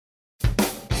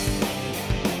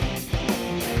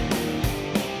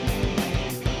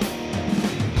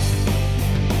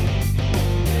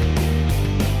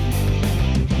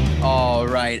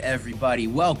right, everybody.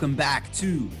 Welcome back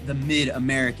to the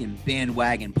Mid-American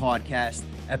Bandwagon Podcast,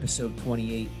 episode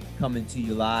 28, coming to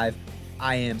you live.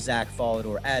 I am Zach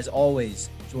Follador, as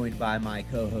always, joined by my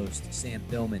co-host, Sam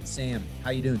Billman. Sam, how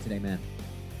you doing today, man?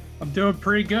 I'm doing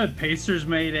pretty good. Pacers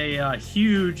made a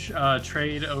huge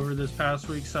trade over this past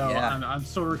week, so yeah. I'm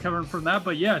still recovering from that,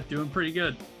 but yeah, doing pretty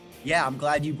good. Yeah, I'm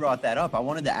glad you brought that up. I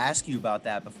wanted to ask you about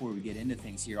that before we get into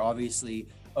things here. Obviously,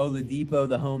 Oladipo,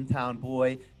 the hometown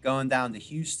boy, going down to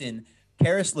Houston.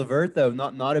 Caris LeVert, though,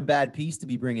 not a bad piece to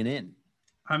be bringing in.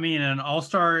 I mean, an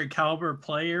all-star caliber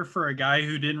player for a guy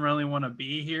who didn't really want to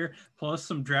be here, plus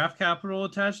some draft capital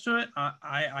attached to it.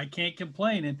 I can't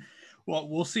complain. And well,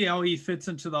 we'll see how he fits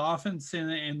into the offense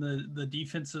and the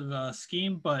defensive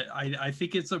scheme. But I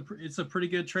think it's a pretty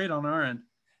good trade on our end.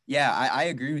 Yeah, I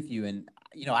agree with you. And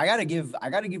I gotta give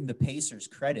the Pacers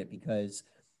credit because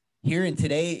here in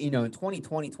today, in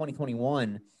 2020,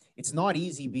 2021, it's not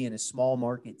easy being a small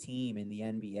market team in the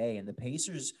NBA. And the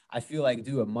Pacers, I feel like,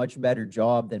 do a much better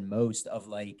job than most of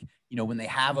when they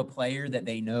have a player that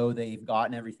they know they've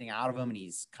gotten everything out of him and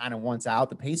he's kind of wants out.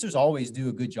 The Pacers always do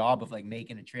a good job of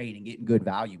making a trade and getting good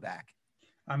value back.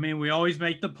 I mean, we always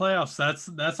make the playoffs.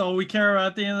 That's all we care about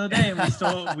at the end of the day,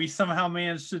 and we somehow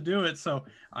managed to do it. So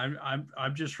I'm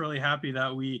just really happy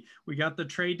that we got the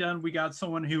trade done. We got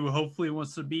someone who hopefully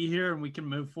wants to be here, and we can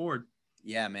move forward.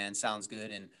 Yeah, man, sounds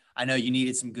good. And I know you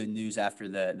needed some good news after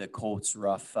the Colts'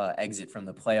 rough exit from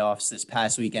the playoffs this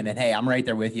past weekend. And hey, I'm right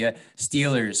there with you.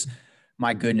 Steelers.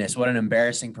 My goodness, what an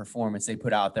embarrassing performance they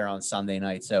put out there on Sunday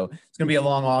night. So it's going to be a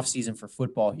long offseason for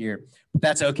football here, but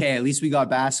that's okay. At least we got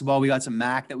basketball. We got some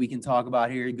MAC that we can talk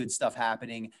about here. Good stuff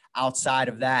happening outside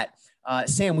of that.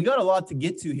 Sam, we got a lot to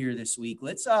get to here this week.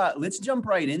 Let's jump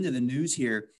right into the news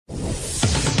here.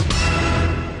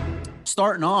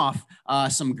 Starting off,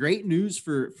 some great news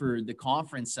for the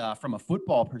conference from a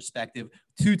football perspective.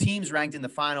 Two teams ranked in the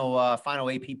final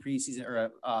AP preseason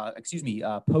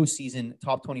postseason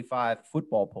top 25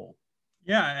 football poll.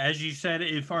 Yeah, as you said,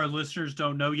 if our listeners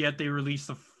don't know yet, they released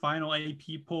the final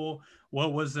AP poll.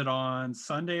 What was it, on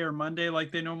Sunday or Monday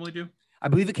like they normally do? I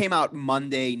believe it came out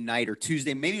Monday night or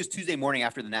Tuesday. Maybe it was Tuesday morning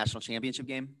after the national championship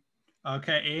game.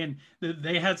 Okay, and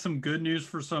they had some good news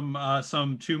for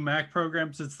some two MAC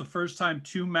programs. It's the first time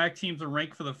two MAC teams are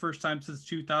ranked for the first time since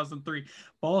 2003.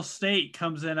 Ball State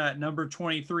comes in at number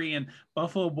 23, and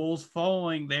Buffalo Bulls,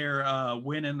 following their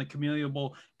win in the Camellia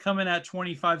Bowl, come in at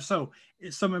 25. So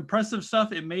it's some impressive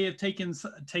stuff. It may have taken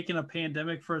a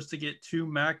pandemic for us to get two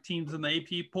MAC teams in the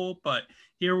AP poll, but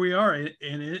here we are, and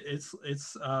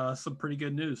it's some pretty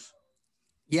good neuse.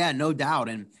 Yeah, no doubt.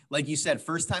 And like you said,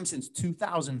 first time since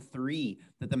 2003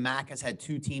 that the MAC has had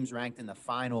two teams ranked in the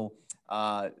final,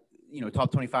 top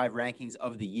 25 rankings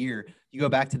of the year. You go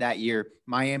back to that year,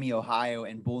 Miami, Ohio,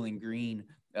 and Bowling Green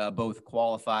both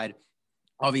qualified.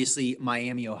 Obviously,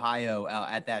 Miami, Ohio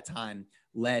at that time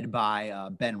led by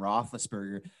Ben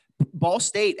Roethlisberger. Ball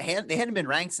State, they hadn't been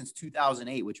ranked since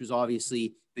 2008, which was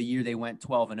obviously the year they went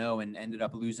 12-0 and ended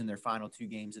up losing their final two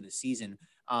games of the season.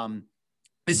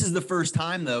 This is the first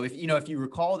time, though, if you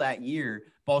recall that year,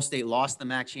 Ball State lost the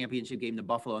MAC championship game to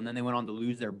Buffalo, and then they went on to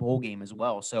lose their bowl game as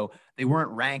well. So they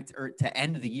weren't ranked to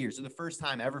end of the year. So the first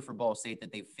time ever for Ball State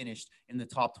that they finished in the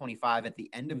top 25 at the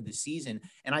end of the season.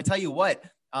 And I tell you what,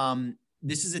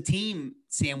 this is a team,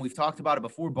 Sam, we've talked about it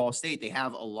before, Ball State. They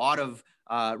have a lot of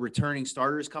returning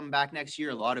starters coming back next year.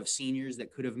 A lot of seniors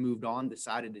that could have moved on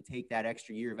decided to take that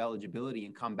extra year of eligibility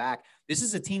and come back. This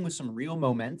is a team with some real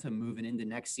momentum moving into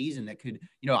next season that could,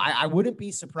 I wouldn't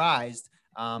be surprised.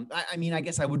 I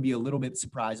guess I would be a little bit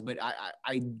surprised, but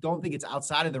I don't think it's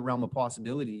outside of the realm of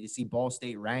possibility to see Ball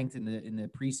State ranked in the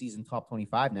preseason top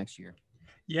 25 next year.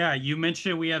 Yeah, you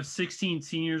mentioned we have 16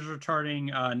 seniors returning,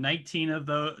 19 of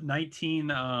the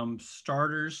 19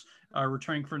 starters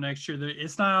returning for next year.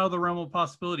 It's not out of the realm of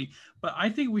possibility, but I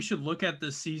think we should look at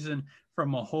this season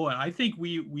from a whole. And I think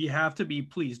we have to be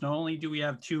pleased. Not only do we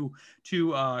have two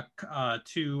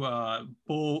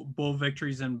bowl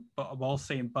victories in Ball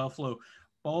State and Buffalo,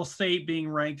 Ball State being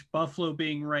ranked, Buffalo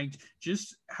being ranked,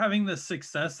 just having the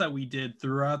success that we did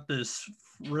throughout this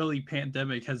really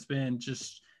pandemic has been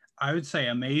just, I would say,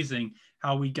 amazing.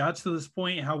 How we got to this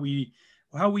point, how we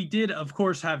did, of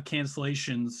course, have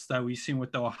cancellations that we've seen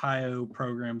with the Ohio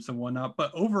programs and whatnot. But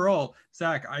overall,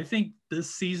 Zach, I think this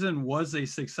season was a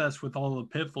success with all the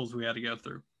pitfalls we had to go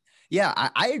through. Yeah,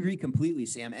 I agree completely,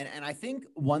 Sam. And I think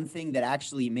one thing that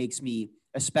actually makes me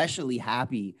especially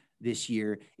happy this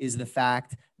year is the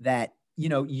fact that,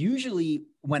 usually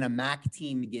when a MAC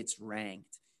team gets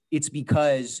ranked, it's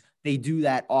because they do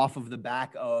that off of the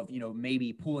back of,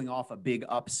 maybe pulling off a big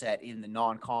upset in the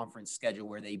non-conference schedule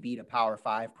where they beat a Power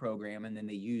 5 program, and then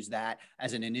they use that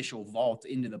as an initial vault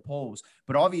into the polls.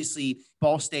 But obviously,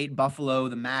 Ball State, Buffalo,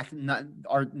 the MAC,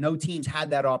 no teams had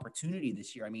that opportunity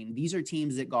this year. I mean, these are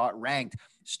teams that got ranked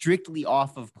strictly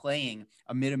off of playing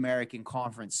a Mid-American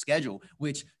Conference schedule,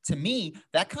 which to me,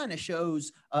 that kind of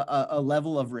shows a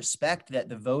level of respect that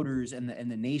the voters and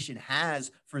the nation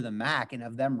has for the MAC, and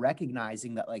of them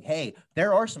recognizing that, like, hey,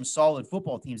 there are some solid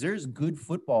football teams. There's good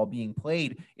football being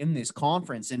played in this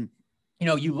conference. And,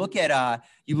 you look at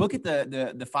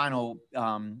the final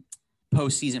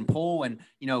postseason poll, and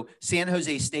San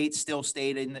Jose State still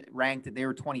stayed ranked. They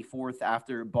were 24th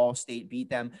after Ball State beat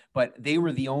them, but they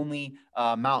were the only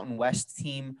Mountain West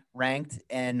team ranked.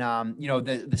 And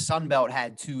the Sun Belt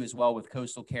had two as well, with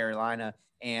Coastal Carolina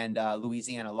and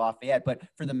Louisiana Lafayette. But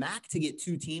for the MAC to get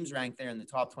two teams ranked there in the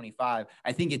top 25,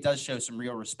 I think it does show some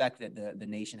real respect that the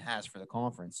nation has for the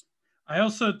conference. I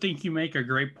also think you make a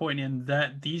great point in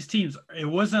that these teams, it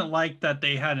wasn't like that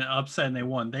they had an upset and they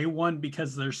won. They won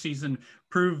because their season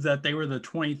proved that they were the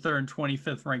 23rd and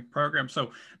 25th ranked program.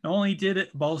 So not only did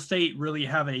Ball State really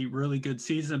have a really good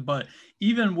season, but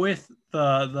even with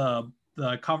the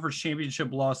conference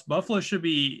championship loss, Buffalo should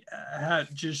be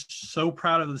just so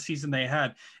proud of the season they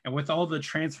had. And with all the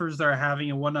transfers they're having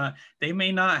and whatnot, they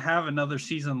may not have another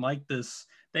season like this.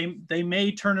 They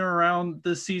may turn it around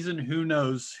this season. Who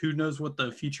knows what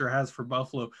the future has for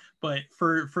Buffalo, but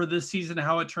for this season,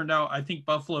 how it turned out, I think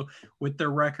Buffalo, with their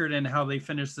record and how they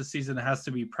finished the season, has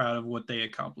to be proud of what they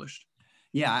accomplished.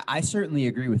 Yeah, I certainly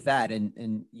agree with that.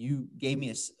 And you gave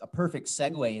me a perfect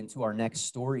segue into our next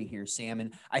story here, Sam.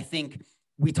 And I think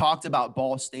we talked about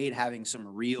Ball State having some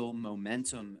real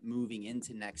momentum moving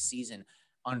into next season.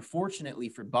 Unfortunately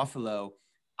for Buffalo,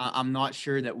 I'm not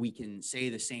sure that we can say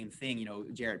the same thing.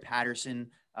 Jaret Patterson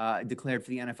declared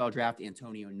for the NFL draft.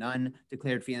 Antonio Nunn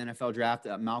declared for the NFL draft.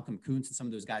 Malcolm Kuntz and some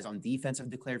of those guys on defense have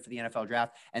declared for the NFL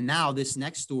draft. And now this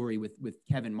next story with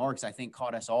Kevin Marks, I think,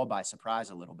 caught us all by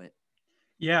surprise a little bit.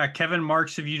 Yeah, Kevin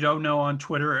Marks, if you don't know, on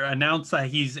Twitter, announced that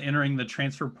he's entering the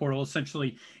transfer portal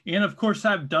essentially. And of course,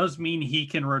 that does mean he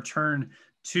can return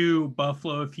to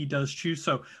Buffalo if he does choose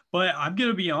so. But I'm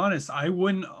going to be honest, I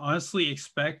wouldn't honestly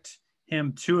expect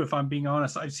him too, if I'm being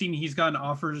honest. I've seen he's gotten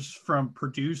offers from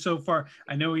Purdue so far.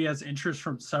 I know he has interest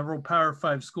from several Power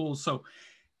 5 schools. So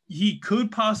he could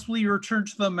possibly return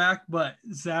to the MAC, but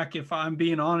Zach, if I'm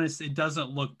being honest, it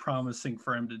doesn't look promising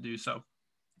for him to do so.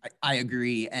 I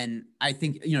agree. And I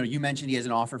think, you mentioned he has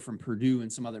an offer from Purdue,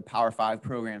 and some other Power 5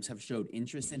 programs have showed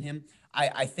interest in him.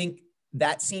 I think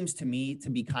that seems to me to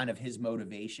be kind of his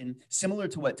motivation, similar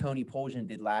to what Tony Poljan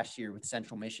did last year with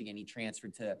Central Michigan. He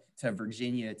transferred to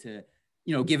Virginia to,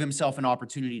 give himself an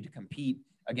opportunity to compete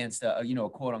against a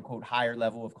quote unquote higher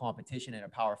level of competition in a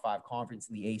Power 5 conference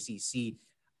in the ACC.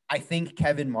 I think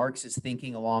Kevin Marks is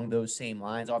thinking along those same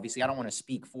lines. Obviously, I don't want to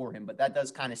speak for him, but that does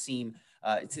kind of seem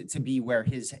to be where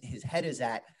his head is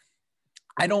at.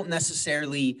 I don't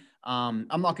necessarily, I'm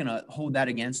not going to hold that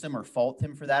against him or fault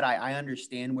him for that. I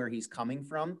understand where he's coming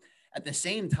from. At the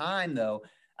same time, though,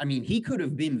 I mean, he could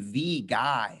have been the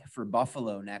guy for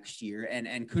Buffalo next year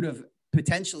and could have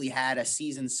potentially had a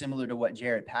season similar to what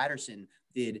Jaret Patterson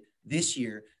did this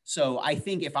year. So I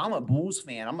think if I'm a Bulls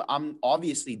fan, I'm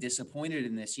obviously disappointed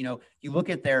in this. You look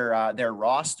at their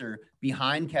roster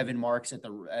behind Kevin Marks at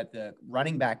the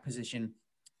running back position.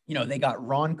 They got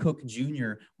Ron Cook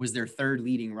Jr. was their third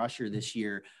leading rusher this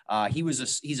year. He's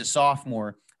a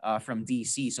sophomore from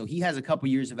DC, so he has a couple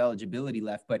years of eligibility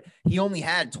left, but he only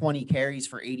had 20 carries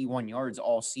for 81 yards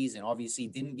all season. Obviously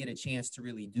didn't get a chance to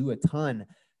really do a ton.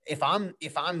 If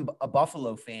I'm a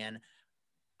Buffalo fan,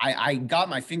 I got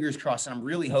my fingers crossed, and I'm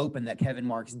really hoping that Kevin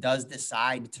Marks does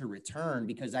decide to return,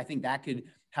 because I think that could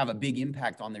have a big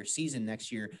impact on their season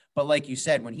next year. But like you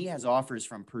said, when he has offers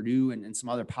from Purdue and some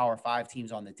other Power 5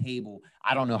 teams on the table,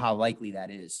 I don't know how likely that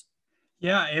is.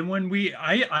 Yeah, and when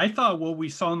I thought what we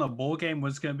saw in the bowl game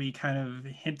was going to be kind of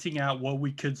hinting at what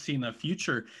we could see in the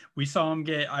future. We saw him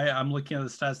get, I'm looking at the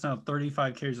stats now,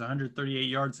 35 carries, 138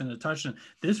 yards, and a touchdown.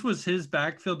 This was his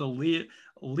backfield to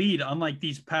lead, unlike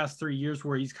these past 3 years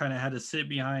where he's kind of had to sit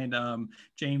behind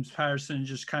James Patterson and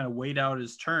just kind of wait out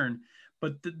his turn.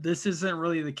 But this isn't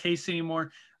really the case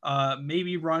anymore.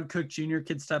 Maybe Ron Cook Jr.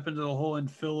 could step into the hole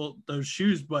and fill those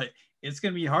shoes, but it's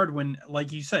going to be hard when,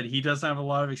 like you said, he doesn't have a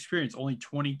lot of experience, only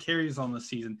 20 carries on the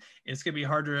season. It's going to be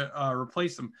hard to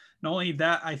replace him. Not only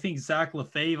that, I think Zach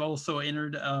LaFave also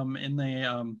entered in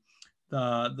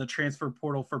the transfer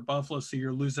portal for Buffalo. So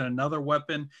you're losing another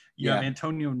weapon. You have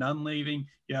Antonio Nunn leaving.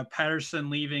 You have Patterson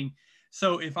leaving.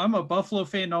 So if I'm a Buffalo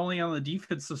fan, not only on the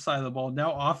defensive side of the ball,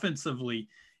 now offensively,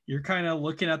 you're kind of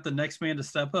looking at the next man to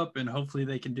step up, and hopefully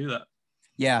they can do that.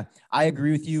 Yeah, I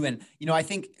agree with you. And, I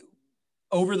think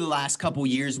over the last couple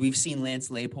years, we've seen Lance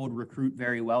Leipold recruit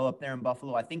very well up there in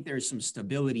Buffalo. I think there's some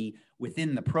stability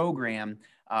within the program.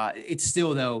 It's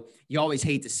still, though, you always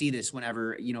hate to see this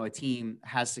whenever, a team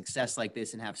has success like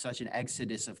this and have such an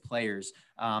exodus of players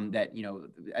that,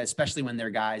 especially when they're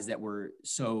guys that were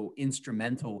so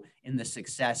instrumental in the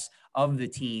success of the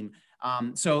team.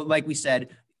 So like we said,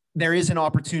 there is an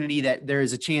opportunity that there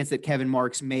is a chance that Kevin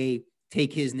Marks may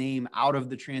take his name out of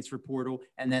the transfer portal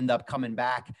and end up coming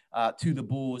back to the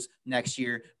Bulls next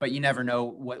year. But you never know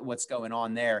what's going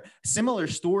on there. Similar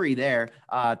story there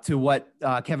to what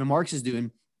Kevin Marks is doing.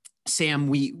 Sam,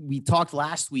 we talked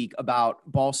last week about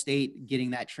Ball State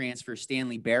getting that transfer,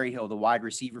 Stanley Berryhill, the wide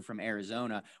receiver from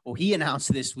Arizona. Well, he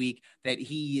announced this week that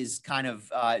he is kind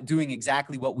of doing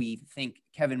exactly what we think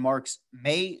Kevin Marks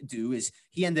may do. Is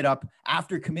he ended up,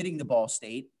 after committing to Ball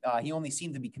State, he only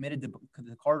seemed to be committed to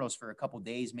the Cardinals for a couple of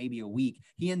days, maybe a week.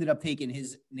 He ended up taking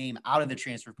his name out of the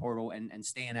transfer portal and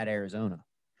staying at Arizona.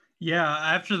 Yeah,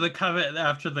 after the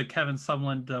Kevin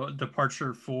Sumlin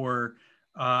departure for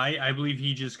I believe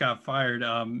he just got fired.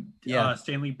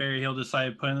 Stanley Berryhill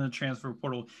decided to put in the transfer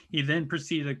portal. He then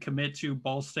proceeded to commit to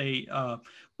Ball State.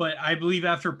 But I believe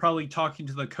after probably talking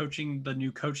to the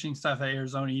new coaching staff at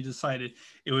Arizona, he decided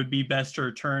it would be best to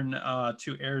return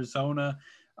to Arizona.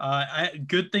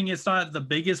 Good thing it's not the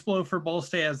biggest blow for Ball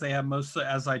State, as they have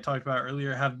as I talked about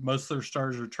earlier, have most of their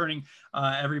stars returning.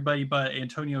 Everybody but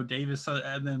Antonio Davis,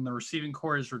 and then the receiving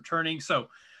core is returning. So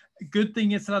good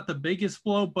thing it's not the biggest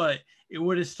blow, but it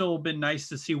would have still been nice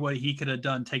to see what he could have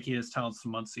done taking his talents to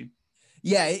Muncie.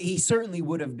 Yeah, he certainly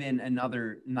would have been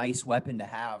another nice weapon to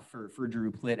have for Drew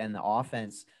Plitt and the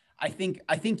offense. I think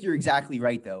you're exactly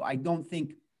right, though. I don't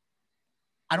think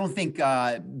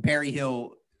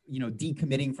Berryhill,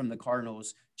 decommitting from the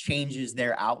Cardinals changes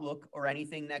their outlook or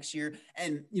anything next year.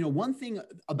 And, one thing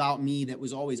about me that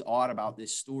was always odd about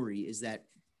this story is that,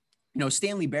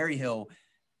 Stanley Berryhill,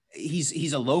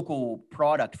 he's a local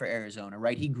product for Arizona,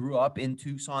 right? He grew up in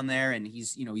Tucson there, and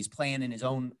he's playing in his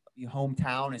own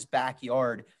hometown, his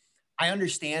backyard. I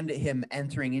understand him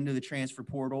entering into the transfer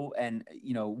portal and,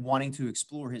 wanting to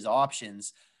explore his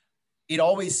options. It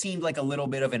always seemed like a little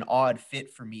bit of an odd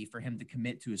fit for me for him to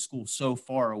commit to a school so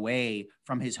far away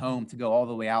from his home to go all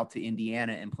the way out to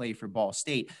Indiana and play for Ball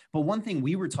State. But one thing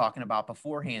we were talking about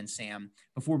beforehand, Sam,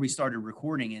 before we started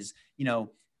recording is,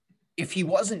 if he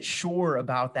wasn't sure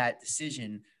about that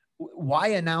decision, why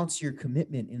announce your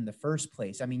commitment in the first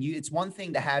place? I mean, it's one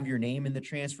thing to have your name in the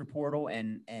transfer portal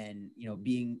and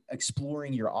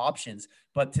exploring your options,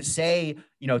 but to say,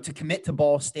 to commit to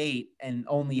Ball State and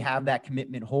only have that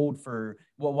commitment hold for,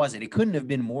 what was it? It couldn't have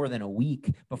been more than a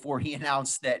week before he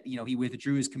announced that, he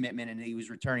withdrew his commitment and he was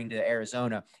returning to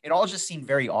Arizona. It all just seemed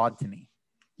very odd to me.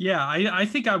 Yeah, I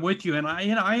think I'm with you. And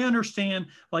I understand,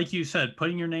 like you said,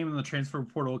 putting your name in the transfer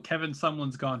portal. Kevin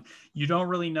Sumlin's gone. You don't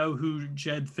really know who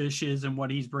Jedd Fisch is and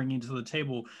what he's bringing to the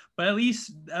table. But at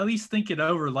least think it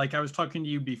over. Like I was talking to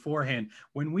you beforehand,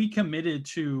 when we committed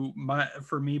to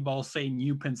Ball State and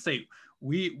you, Penn State,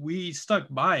 we stuck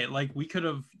by it. Like you could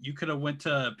have went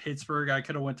to Pittsburgh. I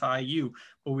could have went to IU,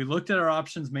 but we looked at our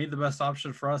options, made the best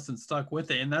option for us and stuck with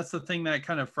it. And that's the thing that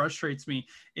kind of frustrates me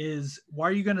is, why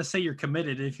are you going to say you're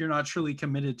committed if you're not truly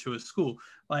committed to a school?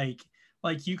 Like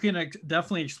you can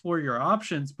definitely explore your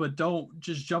options, but don't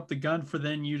just jump the gun for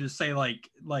then you to say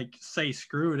say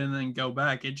screw it and then go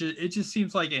back. It just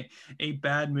seems like a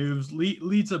bad move,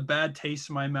 leads a bad taste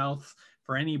in my mouth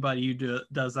for anybody who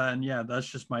does that. And yeah, that's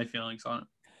just my feelings on it.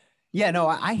 Yeah, no,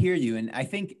 I hear you. And I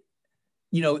think,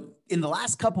 in the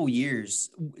last couple of years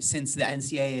since the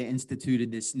NCAA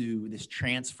instituted this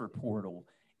transfer portal,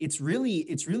 it's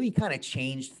really kind of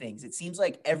changed things. It seems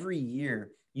like every year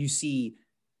you see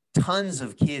tons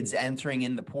of kids entering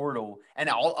in the portal, and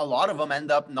a lot of them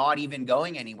end up not even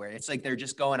going anywhere. It's like they're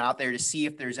just going out there to see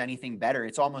if there's anything better.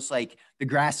 It's almost like the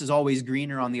grass is always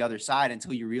greener on the other side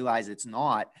until you realize it's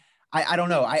not. I don't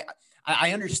know.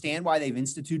 I understand why they've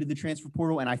instituted the transfer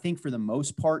portal, and I think for the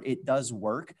most part it does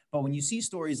work. But when you see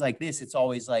stories like this, it's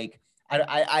always like,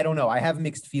 I don't know. I have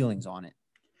mixed feelings on it.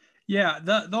 Yeah,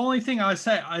 the only thing I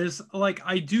say is, like,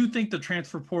 I do think the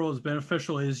transfer portal is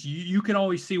beneficial. Is you can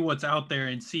always see what's out there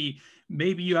and see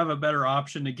maybe you have a better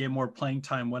option to get more playing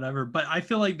time, whatever. But I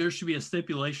feel like there should be a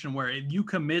stipulation where if you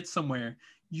commit somewhere,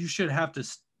 you should have to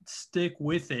stick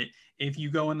with it if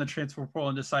you go in the transfer portal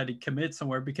and decide to commit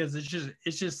somewhere, because it's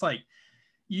just like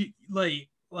you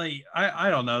I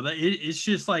don't know, that it's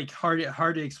just like hard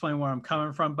to explain where I'm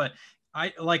coming from. But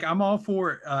I'm all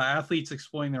for athletes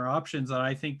exploring their options, and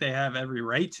I think they have every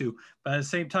right to. But at the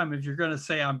same time, if you're going to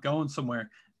say I'm going somewhere,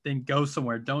 then go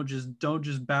somewhere. Don't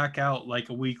just back out like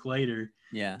a week later.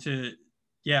 Yeah. To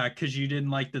Yeah, because you didn't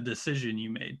like the decision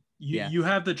you made. You Yeah. you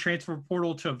have the transfer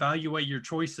portal to evaluate your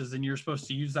choices, and you're supposed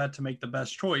to use that to make the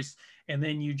best choice. And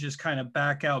then you just kind of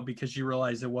back out because you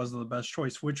realize it wasn't the best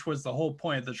choice, which was the whole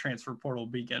point of the transfer portal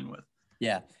to begin with.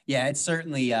 Yeah, yeah, it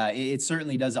certainly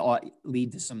does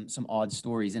lead to some odd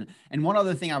stories. And one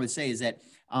other thing I would say is that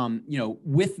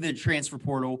with the transfer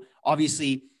portal,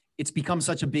 obviously it's become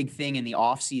such a big thing in the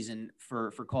offseason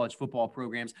for college football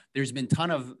programs. There's been a ton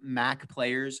of MAC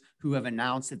players who have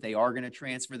announced that they are going to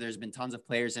transfer. There's been tons of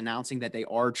players announcing that they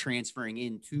are transferring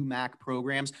into MAC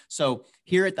programs. So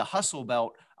here at the Hustle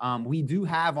Belt, we do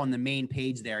have on the main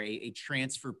page there a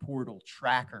transfer portal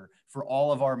tracker for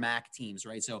all of our MAC teams,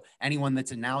 right? So anyone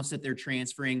that's announced that they're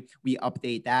transferring, we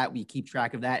update that. We keep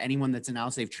track of that. Anyone that's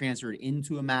announced they've transferred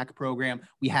into a MAC program,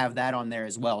 we have that on there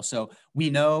as well. So we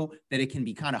know that it can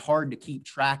be kind of hard to keep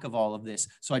track of all of this.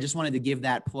 So I just wanted to give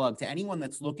that plug to anyone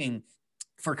that's looking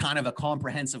for kind of a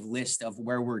comprehensive list of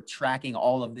where we're tracking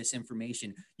all of this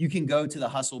information. You can go to the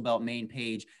Hustle Belt main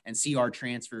page and see our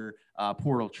transfer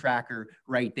portal tracker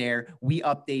right there. We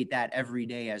update that every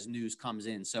day as news comes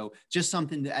in. So just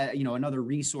something, another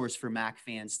resource for MAC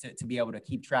fans to be able to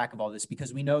keep track of all this,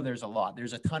 because we know there's a lot.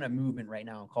 There's a ton of movement right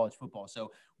now in college football.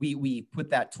 So we put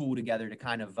that tool together to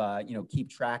kind of, keep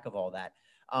track of all that.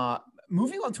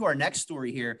 Moving on to our next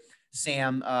story here,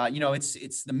 Sam,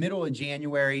 it's the middle of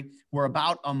January. We're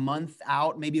about a month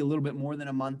out, maybe a little bit more than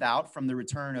a month out from the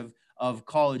return of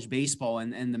college baseball.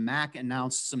 And the MAC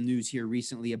announced some news here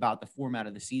recently about the format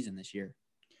of the season this year.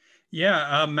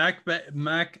 Yeah, MAC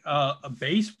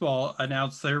Baseball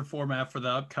announced their format for the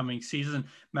upcoming season.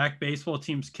 MAC Baseball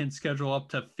teams can schedule up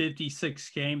to 56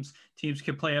 games. Teams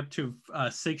can play up to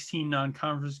 16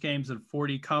 non-conference games and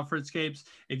 40 conference games.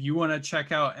 If you want to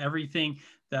check out everything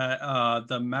that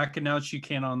the MAC announced, you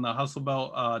can on the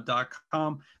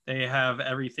hustlebelt.com. They have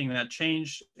everything that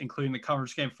changed, including the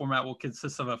conference game format will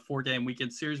consist of a 4-game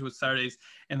weekend series with Saturdays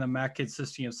and the MAC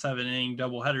consisting of 7-inning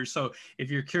doubleheaders. So if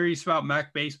you're curious about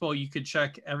MAC baseball, you could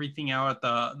check everything out at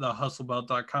the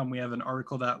hustlebelt.com. We have an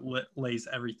article that lays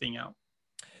everything out.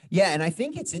 Yeah, and I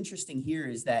think it's interesting here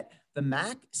is that the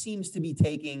MAC seems to be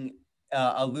taking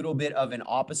a little bit of an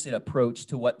opposite approach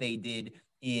to what they did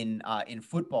in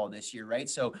football this year, right?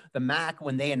 So the MAC,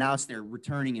 when they announced they're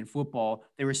returning in football,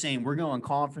 they were saying we're going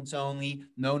conference only,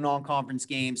 no non-conference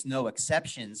games, no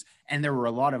exceptions. And there were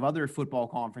a lot of other football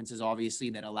conferences,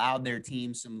 obviously, that allowed their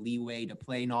teams some leeway to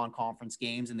play non-conference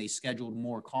games, and they scheduled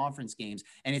more conference games.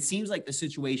 And it seems like the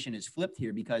situation is flipped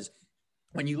here, because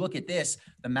when you look at this,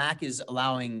 the MAC is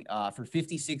allowing for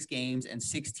 56 games and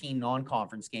 16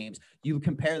 non-conference games. You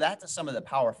compare that to some of the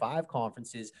Power 5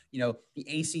 conferences. The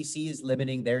ACC is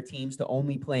limiting their teams to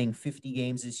only playing 50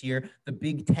 games this year. The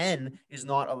Big Ten is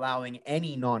not allowing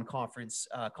any non-conference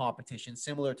competition,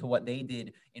 similar to what they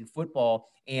did in football.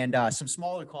 And some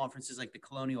smaller conferences like the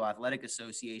Colonial Athletic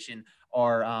Association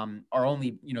are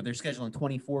only, they're scheduling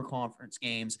 24 conference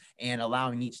games and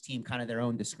allowing each team kind of their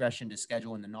own discretion to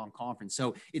schedule in the non-conference.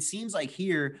 So it seems like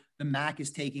here the MAC is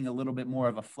taking a little bit more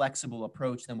of a flexible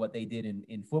approach than what they did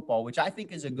in football, which I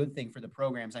think is a good thing for the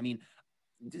programs. I mean,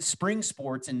 spring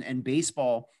sports and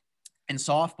baseball and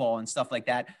softball and stuff like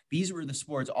that, these were the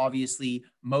sports obviously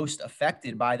most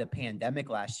affected by the pandemic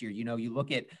last year. You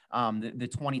look at the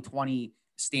 2020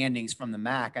 standings from the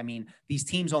MAC. I mean, these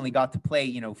teams only got to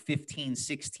play, 15,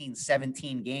 16,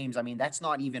 17 games. I mean, that's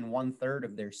not even 1/3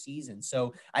 of their season.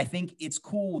 So I think it's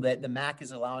cool that the MAC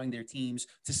is allowing their teams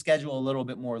to schedule a little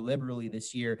bit more liberally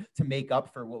this year to make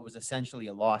up for what was essentially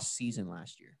a lost season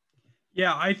last year.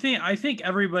 Yeah, I think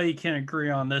everybody can agree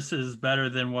on this is better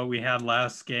than what we had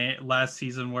last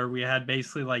season, where we had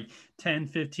basically like 10,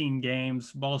 15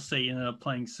 games. Ball State ended up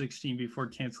playing 16 before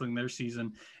canceling their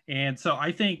season. And so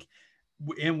I think,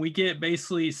 and we get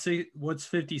basically what's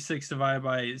 56 divided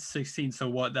by 16. So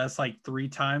what, that's like 3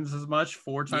 times as much,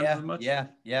 4 times as much.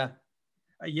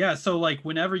 Yeah. So like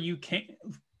whenever you can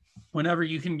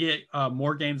get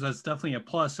more games, that's definitely a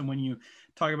plus. And when you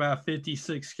talk about a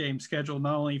 56 game schedule,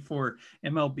 not only for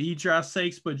MLB draft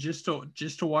sakes, but just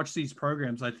to watch these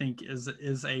programs, I think is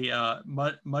a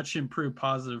much improved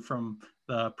positive from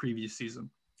the previous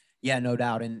season. Yeah, no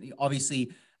doubt. And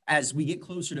obviously, as we get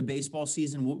closer to baseball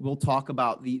season, we'll talk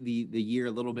about the year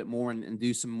a little bit more and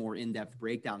do some more in-depth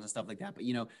breakdowns and stuff like that. But,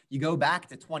 you know, you go back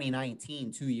to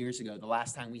 2019, 2 years ago, the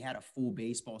last time we had a full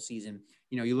baseball season.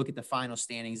 You know, you look at the final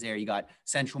standings there. You got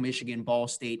Central Michigan, Ball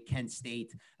State, Kent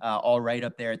State, all right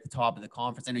up there at the top of the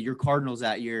conference. I know your Cardinals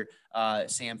that year,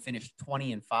 Sam, finished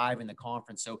 20-5 in the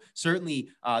conference. So certainly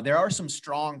there are some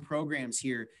strong programs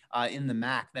here in the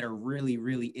MAC that are really,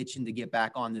 really itching to get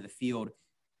back onto the field.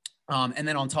 And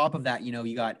then on top of that, you know,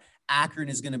 you got Akron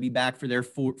is going to be back for their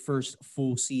first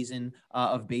full season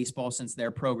of baseball since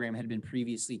their program had been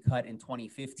previously cut in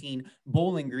 2015.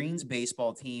 Bowling Green's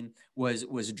baseball team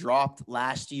was dropped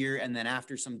last year. And then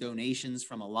after some donations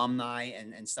from alumni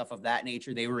and stuff of that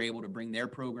nature, they were able to bring their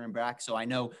program back. So I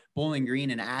know Bowling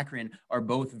Green and Akron are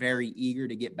both very eager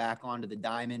to get back onto the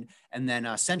diamond. And then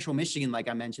Central Michigan, like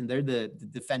I mentioned, they're the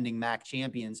defending MAC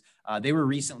champions. They were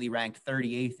recently ranked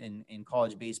 38th in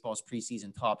college baseball's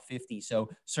preseason top 50. So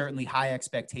certainly high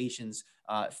expectations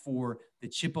for the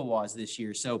Chippewas this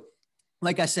year. So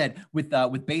like I said, with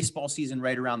baseball season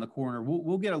right around the corner,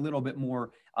 we'll get a little bit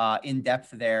more in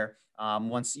depth there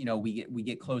once, you know, we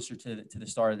get closer to the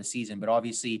start of the season. But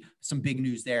obviously some big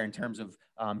news there in terms of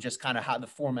just kind of how the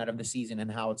format of the season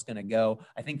and how it's going to go.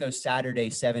 I think those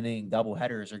Saturday 7-inning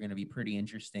doubleheaders are going to be pretty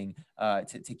interesting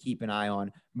to keep an eye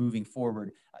on moving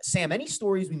forward. Sam, any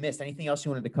stories we missed? Anything else you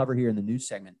wanted to cover here in the news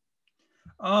segment?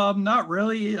 Not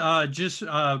really. Just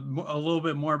a little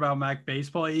bit more about MAC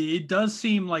baseball. It does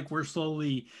seem like we're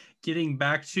slowly getting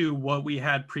back to what we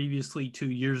had previously 2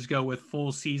 years ago with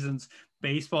full seasons.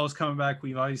 Baseball is coming back.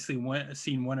 We've obviously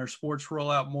seen winter sports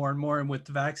roll out more and more, and with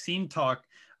the vaccine talk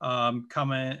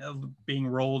being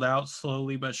rolled out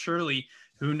slowly but surely,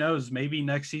 who knows? Maybe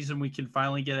next season we can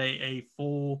finally get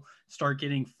start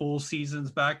getting full seasons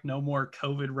back. No more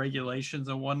COVID regulations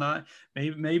and whatnot.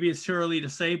 Maybe it's too early to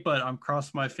say, but I'm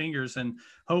crossing my fingers, and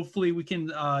hopefully we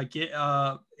can get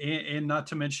and not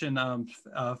to mention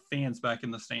fans back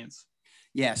in the stands.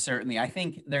 Yeah, certainly. I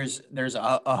think there's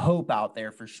a hope out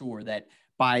there for sure that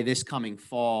by this coming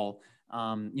fall,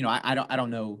 you know, I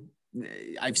don't know.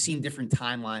 I've seen different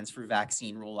timelines for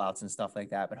vaccine rollouts and stuff like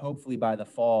that, but hopefully by the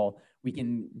fall we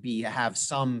can have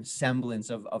some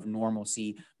semblance of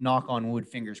normalcy. Knock on wood,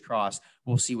 fingers crossed.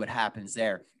 We'll see what happens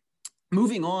there.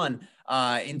 Moving on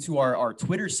into our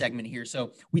Twitter segment here.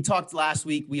 So we talked last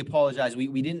week. We apologize.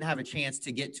 We didn't have a chance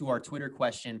to get to our Twitter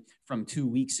question from 2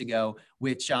 weeks ago,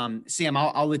 which, Sam,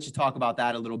 I'll let you talk about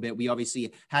that a little bit. We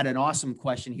obviously had an awesome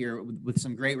question here with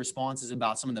some great responses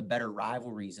about some of the better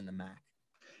rivalries in the MAC.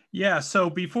 Yeah, so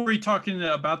before we talking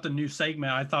about the new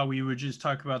segment, I thought we would just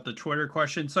talk about the Twitter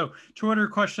question. So Twitter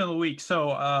question of the week. So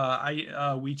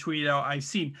we tweeted out, I've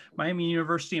seen Miami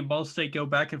University and Ball State go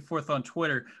back and forth on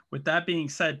Twitter. With that being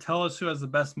said, tell us who has the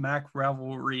best MAC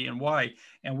rivalry and why.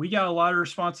 And we got a lot of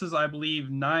responses. I believe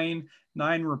nine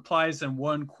replies and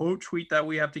one quote tweet that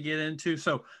we have to get into.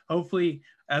 So hopefully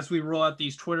as we roll out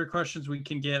these Twitter questions, we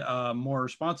can get more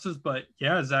responses. But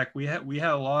yeah, Zach, we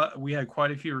had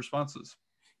quite a few responses.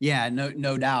 Yeah,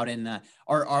 no doubt. And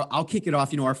I'll kick it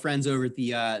off. You know, our friends over at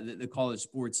the College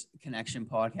Sports Connection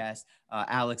podcast,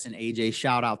 Alex and AJ,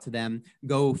 shout out to them.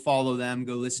 Go follow them.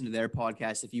 Go listen to their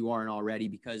podcast if you aren't already,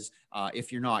 because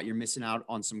if you're not, you're missing out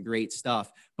on some great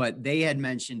stuff. But they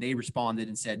responded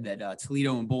and said that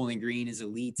Toledo and Bowling Green is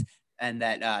elite, and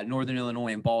that Northern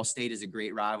Illinois and Ball State is a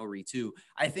great rivalry too.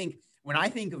 I think when I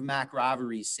think of MAC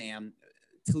rivalries, Sam,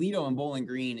 Toledo and Bowling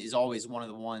Green is always one of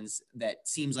the ones that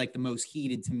seems like the most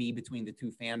heated to me between the two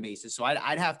fan bases. So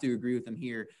I'd have to agree with them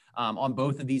here on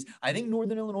both of these. I think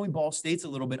Northern Illinois Ball State's a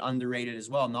little bit underrated as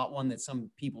well. Not one that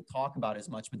some people talk about as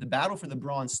much, but the battle for the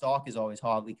Bronze Stalk is always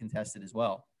hotly contested as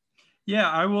well. Yeah,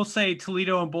 I will say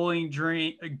Toledo and Bowling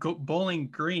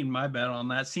Green, my bet on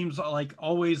that, seems like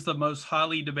always the most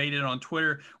hotly debated on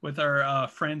Twitter with our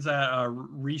friends at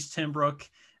Reese Timbrook.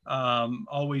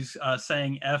 Always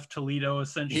saying F Toledo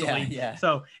essentially. Yeah.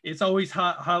 So it's always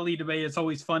hotly debated. It's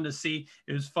always fun to see.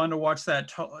 It was fun to watch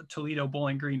that Toledo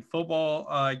Bowling Green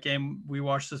football game we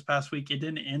watched this past week. It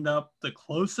didn't end up the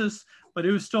closest, but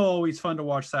it was still always fun to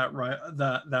watch that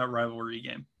rivalry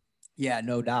game. Yeah,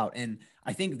 no doubt. And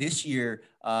I think this year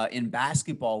in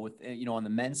basketball with, on the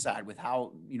men's side with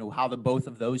how the both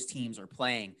of those teams are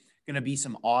playing, going to be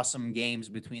some awesome games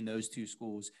between those two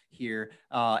schools here.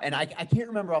 And I can't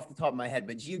remember off the top of my head,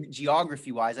 but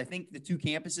geography wise, I think the two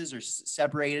campuses are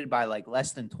separated by like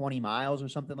less than 20 miles or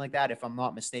something like that, if I'm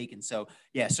not mistaken. So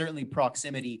yeah, certainly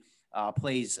proximity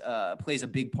plays a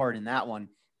big part in that one.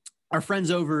 Our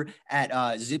friends over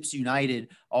at Zips United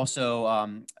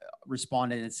also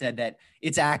responded and said that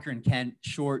it's Akron, Kent,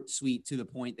 short, sweet, to the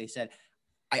point. They said,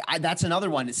 That's another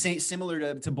one. It's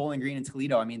similar to Bowling Green and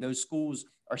Toledo. I mean, those schools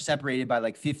are separated by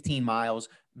like 15 miles,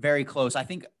 very close. I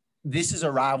think this is a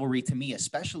rivalry to me,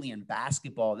 especially in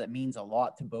basketball, that means a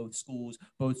lot to both schools.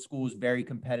 Both schools very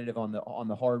competitive on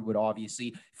the hardwood,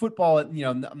 obviously. Football, you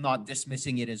know, I'm not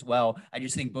dismissing it as well. I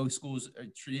just think both schools are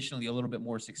traditionally a little bit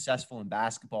more successful in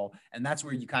basketball, and that's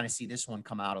where you kind of see this one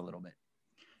come out a little bit.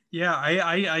 Yeah,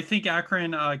 I think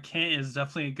Akron Kent is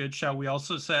definitely a good shout. We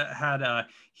also had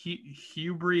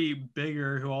Hubry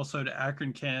Bigger, who also had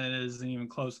Akron Kent isn't even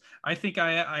close. I think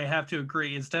I have to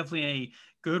agree. It's definitely a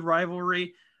good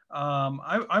rivalry.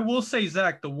 I will say,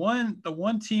 Zach, the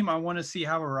one team I want to see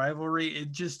have a rivalry,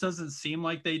 it just doesn't seem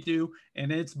like they do,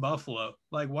 and it's Buffalo.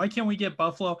 Like, why can't we get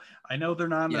Buffalo? I know they're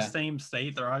not in the same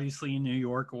state; they're obviously in New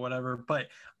York or whatever, but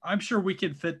I'm sure we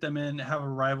could fit them in, have a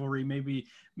rivalry, maybe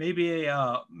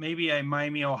a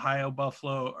Miami Ohio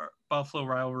Buffalo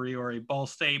rivalry, or a Ball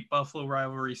State Buffalo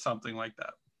rivalry, something like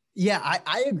that. Yeah,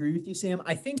 I agree with you, Sam.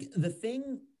 I think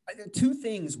two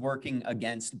things working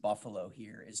against Buffalo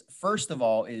here is, first of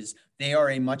all, is they are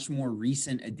a much more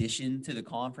recent addition to the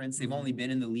conference. They've only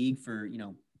been in the league for, you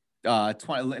know,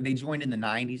 20, they joined in the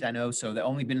 90s, I know. So they've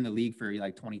only been in the league for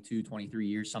like 22, 23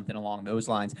 years, something along those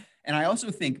lines. And I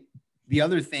also think the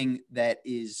other thing that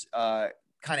is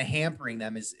kind of hampering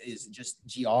them is just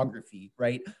geography,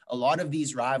 right? A lot of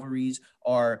these rivalries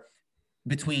are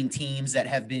between teams that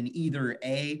have been either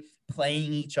A,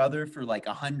 playing each other for like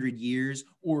 100 years,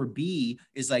 or B,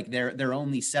 is like they're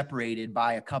only separated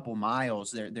by a couple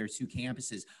miles. They're two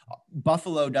campuses.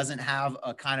 Buffalo doesn't have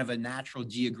a kind of a natural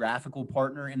geographical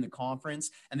partner in the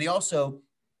conference, and they also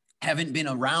haven't been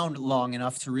around long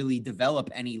enough to really develop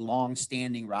any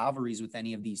long-standing rivalries with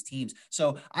any of these teams.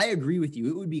 So I agree with you.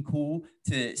 It would be cool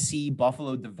to see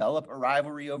Buffalo develop a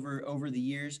rivalry over the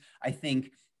years. I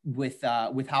think with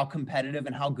how competitive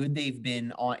and how good they've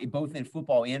been on both in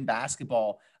football and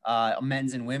basketball,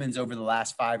 men's and women's, over the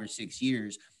last 5 or 6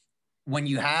 years. When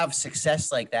you have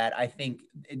success like that, I think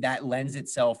that lends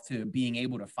itself to being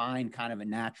able to find kind of a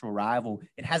natural rival.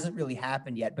 It hasn't really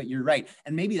happened yet, but you're right.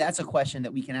 And maybe that's a question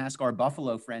that we can ask our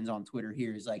Buffalo friends on Twitter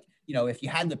here, is like, you know, if you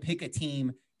had to pick a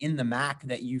team in the MAC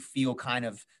that you feel kind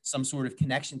of some sort of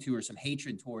connection to or some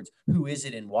hatred towards, who is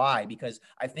it and why? Because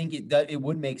I think it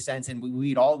would make sense, and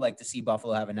we'd all like to see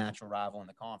Buffalo have a natural rival in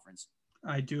the conference.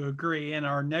 I do agree. In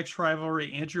our next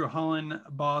rivalry, Andrew Holland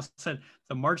boss said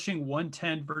the Marching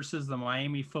 110 versus the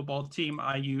Miami football team.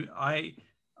 I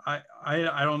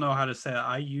don't know how to say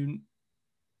it.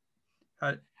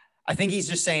 I think he's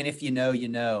just saying, if you know, you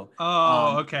know.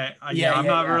 Oh, okay. I'm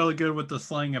not really good with the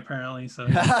slang, apparently. So.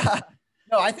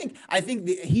 No, I think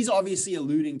he's obviously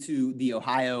alluding to the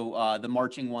Ohio, the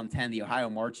Marching 110, the Ohio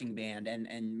marching band,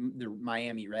 and the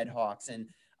Miami Redhawks. And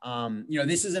you know,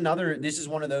 this is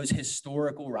one of those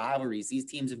historical rivalries.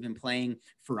 These teams have been playing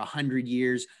for 100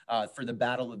 years, for the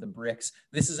Battle of the Bricks.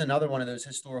 This is another one of those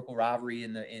historical rivalry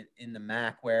in the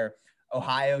MAC, where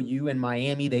Ohio U and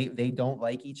Miami, they don't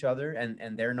like each other,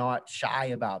 and they're not shy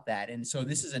about that. And so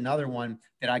this is another one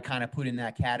that I kind of put in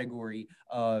that category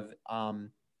of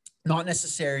not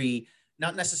necessarily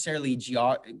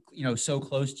so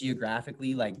close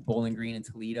geographically like Bowling Green and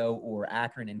Toledo or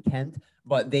Akron and Kent,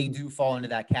 but they do fall into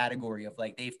that category of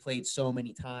like they've played so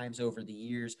many times over the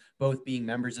years, both being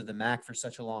members of the MAC for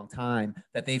such a long time,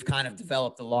 that they've kind of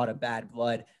developed a lot of bad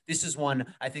blood. This is one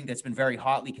I think that's been very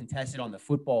hotly contested on the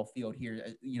football field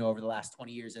here, you know, over the last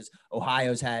 20 years, as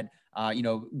Ohio's had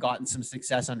gotten some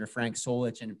success under Frank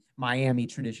Solich, and Miami,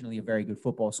 traditionally a very good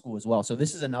football school as well. So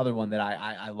this is another one that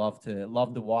I love to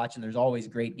watch, and there's always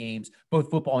great games,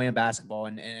 both football and basketball,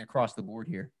 and across the board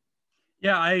here.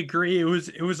 Yeah, I agree. It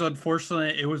was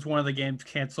unfortunate. It was one of the games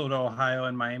canceled, Ohio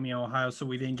and Miami, Ohio, so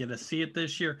we didn't get to see it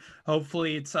this year.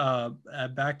 Hopefully it's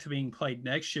back to being played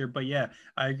next year. But yeah,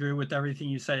 I agree with everything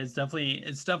you said. It's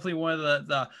definitely one of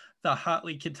the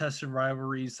hotly contested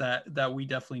rivalries that we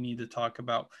definitely need to talk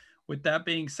about. With that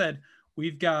being said,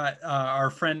 we've got our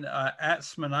friend at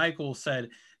Smanikel said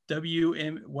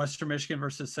WM Western Michigan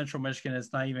versus Central Michigan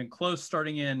is not even close.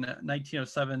 Starting in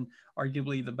 1907,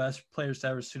 arguably the best players to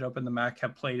ever suit up in the MAC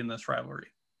have played in this rivalry.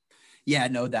 Yeah,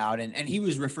 no doubt. And he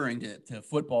was referring to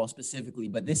football specifically,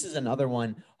 but this is another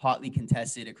one hotly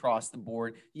contested across the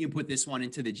board. You can put this one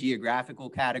into the geographical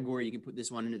category. You can put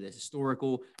this one into the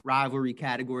historical rivalry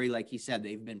category. Like he said,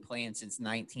 they've been playing since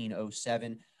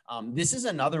 1907. This is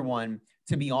another one,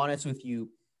 to be honest with you,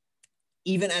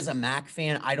 even as a MAC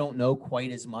fan, I don't know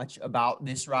quite as much about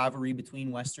this rivalry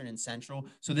between Western and Central.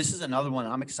 So this is another one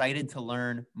I'm excited to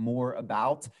learn more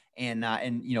about. And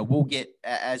you know, we'll get,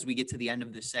 as we get to the end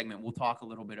of this segment, we'll talk a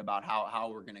little bit about how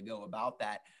we're going to go about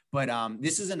that. But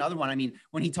this is another one. I mean,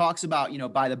 when he talks about, you know,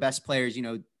 by the best players,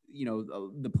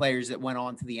 the players that went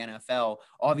on to the NFL,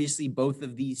 obviously both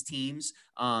of these teams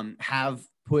have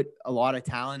put a lot of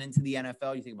talent into the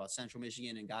NFL. You think about Central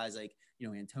Michigan and guys like, you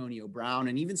know, Antonio Brown,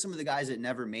 and even some of the guys that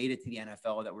never made it to the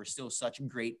NFL that were still such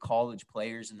great college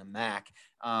players in the MAC.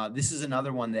 This is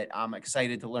another one that I'm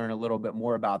excited to learn a little bit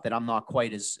more about that I'm not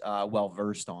quite as well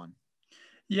versed on.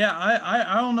 Yeah,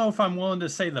 I don't know if I'm willing to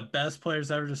say the best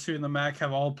players ever to suit in the MAC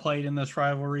have all played in this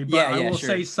rivalry, but Yeah, yeah,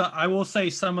 sure. I will say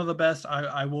some of the best.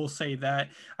 I will say that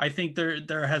I think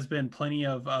there has been plenty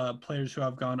of players who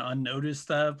have gone unnoticed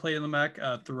that have played in the MAC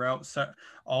throughout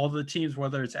all the teams,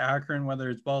 whether it's Akron, whether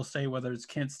it's Ball State, whether it's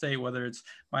Kent State, whether it's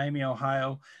Miami,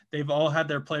 Ohio. They've all had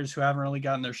their players who haven't really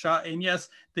gotten their shot. And yes,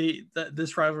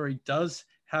 this rivalry does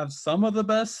have some of the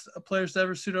best players to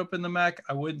ever suit up in the MAC.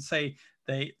 I wouldn't say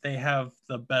they have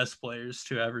the best players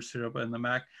to ever suit up in the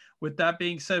MAC. With that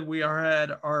being said, we are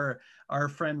at our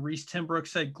friend Reese Timbrook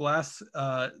said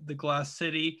the Glass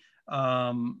City,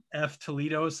 F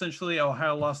Toledo, essentially.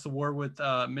 Ohio lost the war with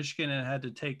Michigan and had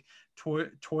to take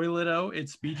Toledo.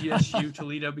 It's BGSU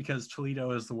Toledo because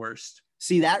Toledo is the worst.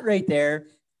 See that right there?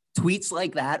 Tweets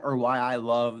like that are why I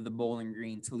love the Bowling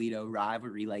Green Toledo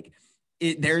rivalry. Like,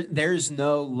 there's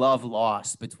no love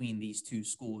lost between these two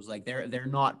schools. Like they're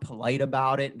not polite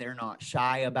about it. They're not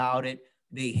shy about it.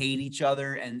 They hate each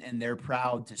other and they're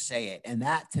proud to say it. And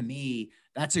that, to me,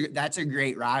 that's a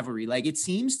great rivalry. Like it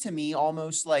seems to me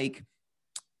almost like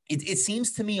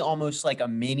a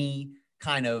mini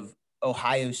kind of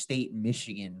Ohio State,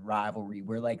 Michigan rivalry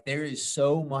where like there is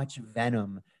so much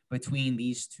venom between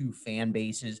these two fan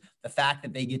bases, the fact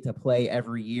that they get to play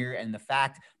every year and the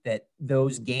fact that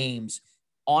those games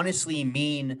honestly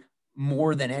mean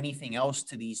more than anything else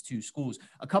to these two schools.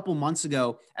 A couple months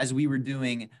ago, as we were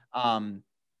doing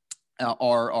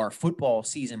our football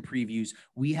season previews,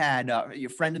 we had a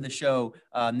friend of the show,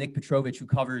 Nick Petrovich, who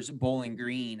covers Bowling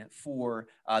Green for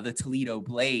the Toledo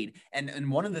Blade.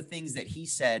 And one of the things that he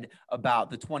said about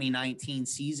the 2019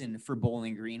 season for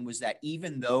Bowling Green was that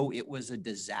even though it was a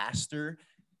disaster,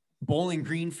 Bowling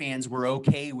Green fans were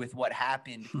okay with what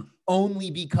happened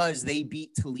only because they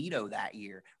beat Toledo that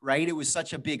year, right? It was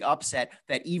such a big upset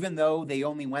that even though they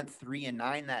only went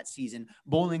 3-9 that season,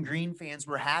 Bowling Green fans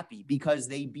were happy because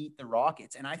they beat the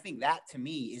Rockets. And I think that, to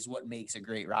me, is what makes a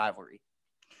great rivalry.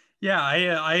 Yeah,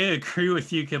 I agree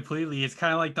with you completely. It's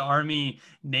kind of like the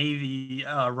Army-Navy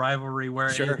rivalry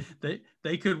where Sure.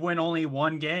 they could win only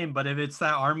one game, but if it's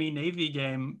that Army-Navy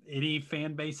game, any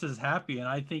fan base is happy. And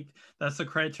I think that's a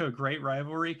credit to a great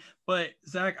rivalry. But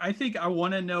Zach, I think I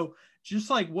want to know just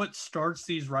like what starts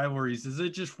these rivalries. Is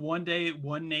it just one day,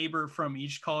 one neighbor from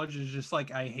each college is just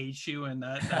like, I hate you, and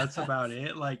that's about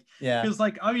it? Like, Yeah. because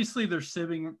like obviously there's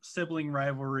sibling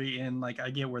rivalry, and like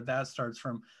I get where that starts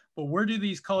from. But where do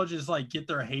these colleges like get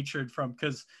their hatred from?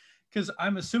 Because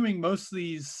I'm assuming most of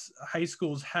these high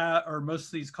schools or most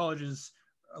of these colleges,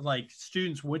 like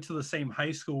students went to the same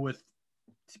high school with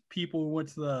people who went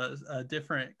to the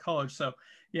different college. So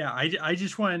yeah, I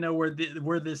just want to know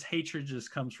where this hatred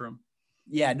just comes from.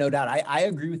 Yeah, no doubt. I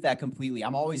agree with that completely.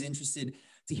 I'm always interested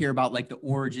to hear about like the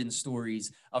origin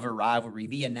stories of a rivalry,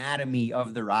 the anatomy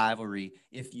of the rivalry,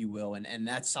 if you will. And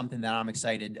that's something that I'm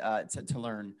excited to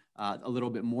learn a little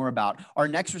bit more about. Our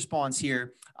next response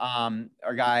here,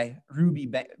 our guy,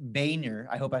 Ruby Boehner,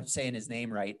 I hope I'm saying his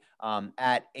name right,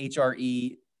 at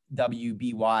HREWBY.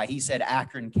 He said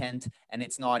Akron, Kent, and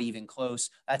it's not even close.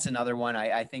 That's another one.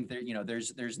 I think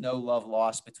there's no love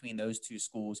lost between those two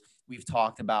schools. We've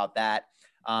talked about that.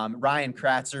 Ryan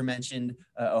Kratzer mentioned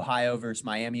Ohio versus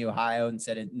Miami, Ohio, and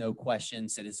said it, no question,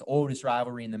 said it's the oldest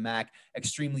rivalry in the MAC,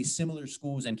 extremely similar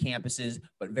schools and campuses,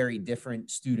 but very different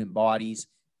student bodies.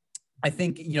 I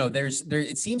think,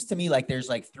 it seems to me like there's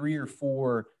like 3 or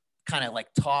 4 kind of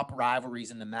like top rivalries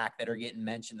in the MAC that are getting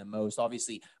mentioned the most.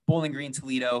 Obviously, Bowling Green,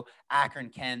 Toledo, Akron,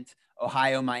 Kent,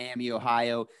 Ohio, Miami,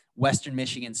 Ohio, Western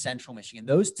Michigan, Central Michigan.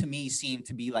 Those to me seem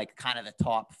to be like kind of the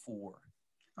top 4.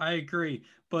 I agree.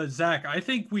 But Zach, I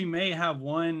think we may have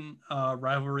one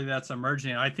rivalry that's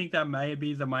emerging. I think that may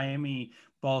be the Miami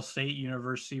Ball State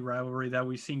University rivalry that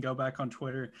we've seen go back on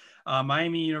Twitter.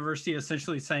 Miami University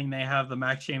essentially saying they have the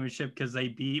MAC championship because they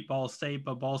beat Ball State,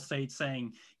 but Ball State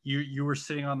saying you were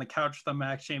sitting on the couch for the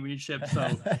MAC championship.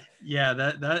 So Yeah,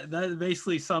 that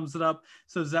basically sums it up.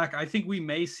 So Zach, I think we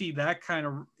may see that kind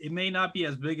of, it may not be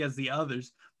as big as the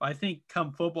others, but I think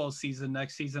come football season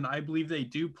next season, I believe they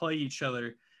do play each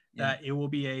other, Yeah. that it will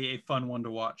be a fun one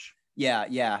to watch.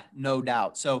 Yeah, no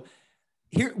doubt. So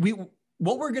here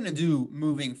what we're going to do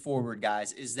moving forward,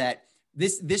 guys, is that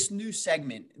this new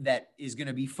segment that is going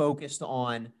to be focused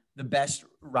on the best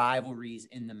rivalries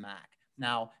in the MAC.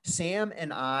 Now, Sam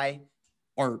and I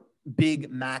are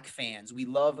big MAC fans. We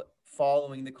love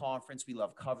following the conference. We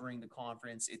love covering the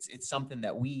conference. It's something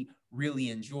that we really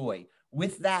enjoy.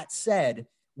 With that said,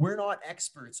 we're not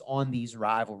experts on these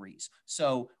rivalries.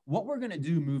 So what we're going to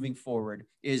do moving forward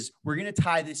is we're going to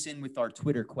tie this in with our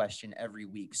Twitter question every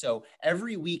week. So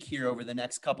every week here over the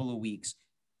next couple of weeks,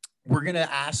 we're going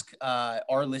to ask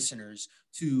our listeners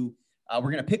to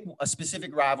we're going to pick a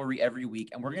specific rivalry every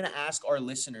week, and we're going to ask our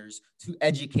listeners to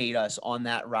educate us on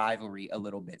that rivalry a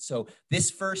little bit. So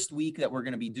this first week that we're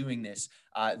going to be doing this,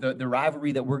 the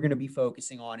rivalry that we're going to be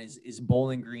focusing on is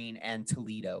Bowling Green and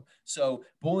Toledo. So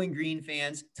Bowling Green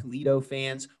fans, Toledo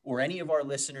fans, or any of our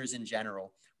listeners in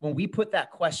general, when we put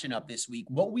that question up this week,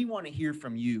 what we want to hear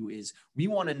from you is we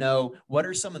want to know what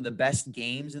are some of the best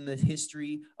games in the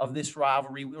history of this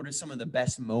rivalry? What are some of the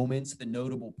best moments, the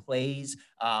notable plays,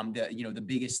 the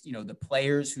biggest, the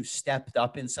players who stepped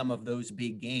up in some of those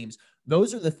big games?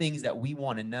 Those are the things that we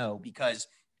want to know, because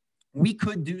we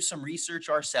could do some research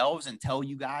ourselves and tell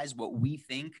you guys what we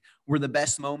think were the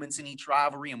best moments in each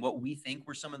rivalry and what we think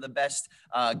were some of the best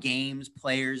games,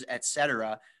 players,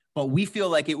 etc. But we feel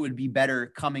like it would be better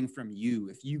coming from you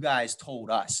if you guys told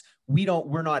us.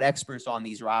 We're not experts on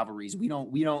these rivalries. We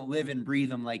don't live and breathe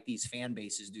them like these fan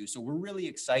bases do. So we're really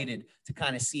excited to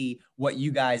kind of see what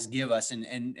you guys give us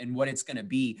and what it's going to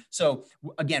be. So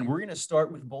again, we're going to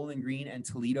start with Bowling Green and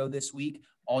Toledo this week.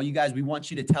 All you guys, we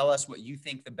want you to tell us what you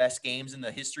think the best games in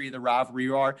the history of the rivalry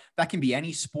are. That can be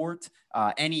any sport,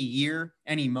 any year,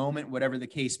 any moment, whatever the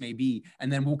case may be.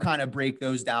 And then we'll kind of break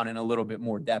those down in a little bit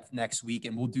more depth next week.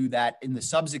 And we'll do that in the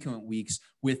subsequent weeks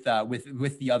with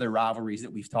the other rivalries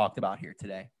that we've talked about here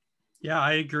today. Yeah,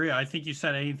 I agree. I think you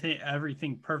said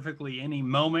everything perfectly. Any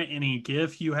moment, any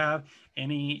gif you have,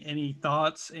 any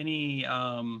thoughts, any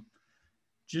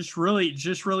just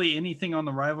really anything on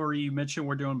the rivalry you mentioned.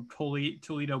 We're doing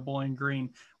Toledo, Bowling Green,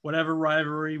 whatever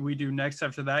rivalry we do next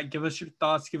after that. Give us your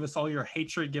thoughts, give us all your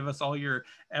hatred, give us all your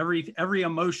every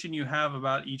emotion you have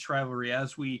about each rivalry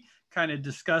as we kind of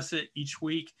discuss it each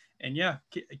week. And yeah,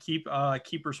 keep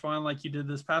responding like you did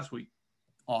this past week.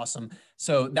 Awesome.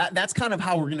 So that's kind of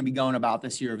how we're going to be going about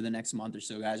this here over the next month or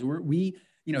so, guys.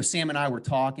 Sam and I were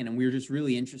talking, and we were just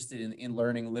really interested in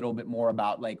learning a little bit more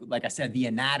about, like I said, the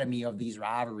anatomy of these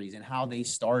rivalries and how they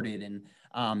started, and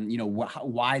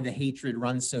why the hatred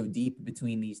runs so deep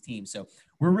between these teams. So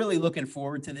we're really looking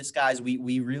forward to this, guys.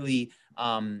 We really,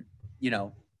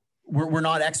 we're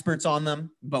not experts on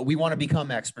them, but we want to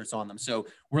become experts on them. So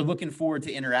we're looking forward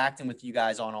to interacting with you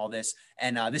guys on all this.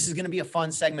 And this is going to be a fun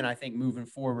segment, I think, moving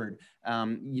forward,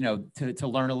 to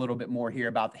learn a little bit more here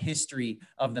about the history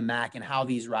of the MAC and how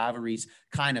these rivalries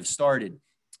kind of started.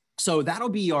 So that'll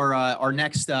be our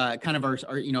next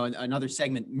another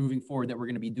segment moving forward that we're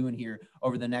going to be doing here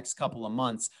over the next couple of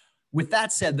months. With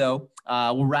that said, though,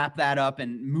 we'll wrap that up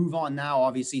and move on now,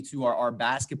 obviously, to our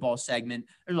basketball segment.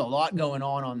 There's a lot going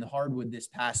on the hardwood this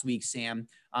past week, Sam.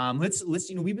 Let's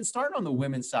we've been starting on the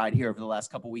women's side here over the last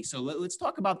couple of weeks. So let's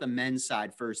talk about the men's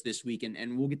side first this week,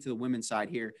 and we'll get to the women's side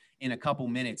here in a couple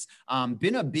minutes.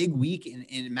 Been a big week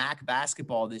in MAC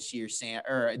basketball this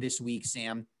week,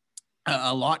 Sam.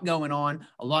 A lot going on,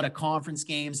 a lot of conference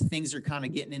games. Things are kind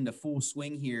of getting into full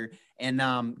swing here,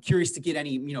 and curious to get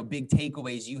any big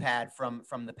takeaways you had from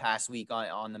the past week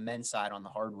on the men's side on the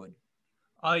hardwood.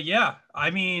 Yeah,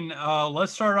 I mean,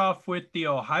 let's start off with the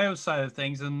Ohio side of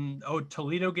things, and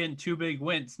Toledo getting two big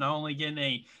wins. Not only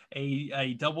getting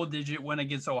a double-digit win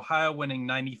against Ohio, winning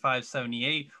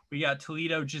 95-78. We got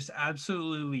Toledo just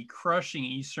absolutely crushing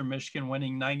Eastern Michigan,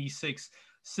 winning 96-63.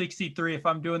 If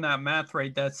I'm doing that math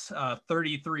right, that's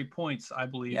 33 points, I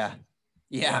believe.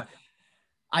 Yeah.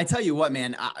 I tell you what,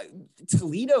 man,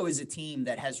 Toledo is a team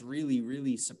that has really,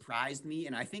 really surprised me,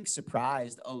 and I think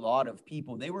surprised a lot of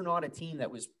people. They were not a team that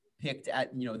was picked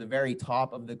at, the very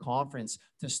top of the conference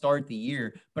to start the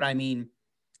year. But I mean,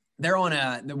 they're on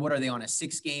a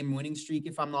 6-game winning streak,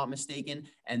 if I'm not mistaken.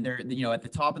 And they're, at the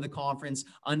top of the conference,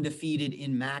 undefeated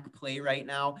in MAC play right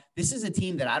now. This is a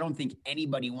team that I don't think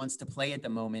anybody wants to play at the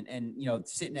moment. And,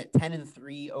 sitting at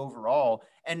 10-3 overall.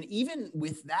 And even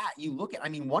with that, you look at,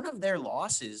 one of their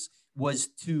losses was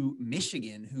to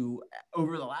Michigan, who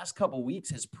over the last couple of weeks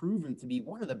has proven to be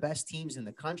one of the best teams in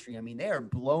the country. I mean, they are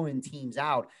blowing teams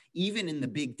out, even in the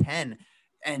Big Ten.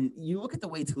 And you look at the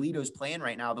way Toledo's playing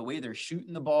right now, the way they're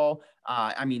shooting the ball.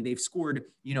 I mean, they've scored,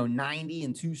 90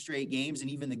 in 2 straight games. And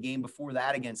even the game before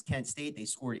that against Kent State, they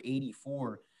scored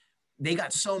 84. They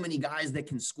got so many guys that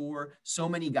can score, so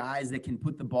many guys that can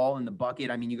put the ball in the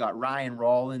bucket. I mean, you got Ryan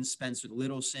Rollins, Spencer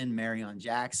Littleson, Marion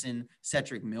Jackson,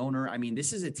 Cedric Milner. I mean,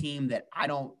 this is a team that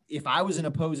if I was an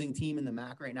opposing team in the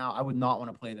MAC right now, I would not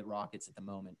want to play the Rockets at the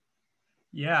moment.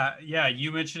 Yeah.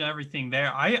 You mentioned everything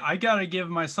there. I got to give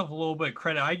myself a little bit of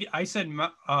credit. I said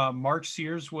Mark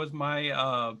Sears was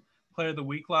my player of the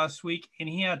week last week, and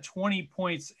he had 20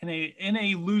 points in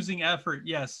a losing effort.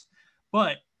 Yes,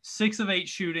 but 6 of 8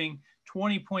 shooting,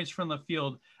 20 points from the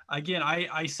field. Again,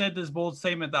 I said this bold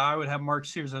statement that I would have Mark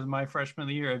Sears as my freshman of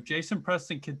the year. If Jason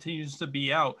Preston continues to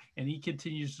be out and he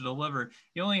continues to deliver,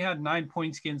 he only had 9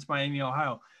 points against Miami,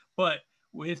 Ohio. But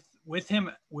with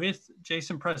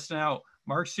Jason Preston out,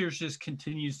 Mark Sears just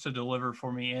continues to deliver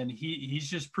for me. And he's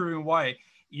just proving why,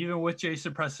 even with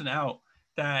Jason Preston out,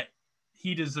 that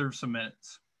he deserves some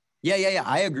minutes. Yeah.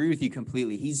 I agree with you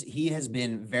completely. He has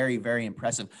been very, very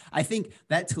impressive. I think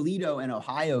that Toledo and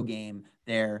Ohio game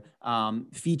there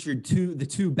featured the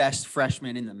two best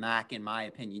freshmen in the MAC, in my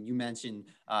opinion. You mentioned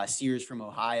Sears from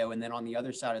Ohio, and then on the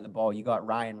other side of the ball, you got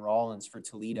Ryan Rollins for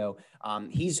Toledo.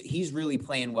 He's really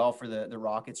playing well for the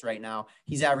Rockets right now.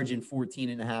 He's averaging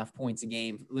 14.5 points a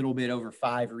game, a little bit over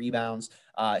 5 rebounds,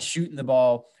 shooting the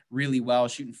ball really well,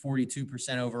 shooting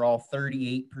 42% overall,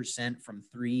 38% from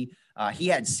 3. He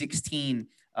had 16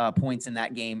 points in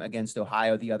that game against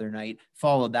Ohio the other night,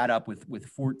 followed that up with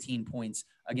 14 points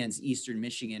against Eastern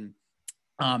Michigan.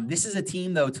 This is a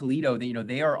team, though, Toledo, that,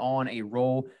 they are on a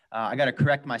roll. I got to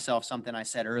correct myself, something I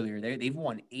said earlier. They've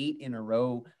won 8 in a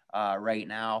row right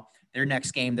now. Their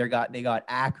next game, they got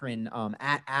Akron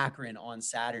at Akron on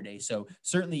Saturday. So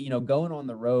certainly, going on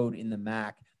the road in the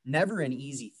MAC, never an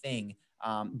easy thing.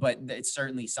 But it's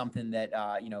certainly something that,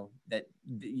 that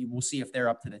you will see if they're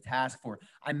up to the task for.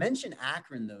 I mentioned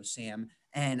Akron, though, Sam,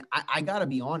 and I got to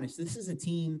be honest, this is a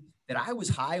team that I was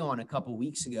high on a couple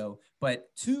weeks ago, but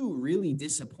 2 really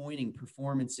disappointing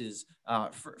performances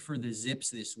for the Zips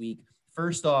this week.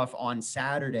 First off, on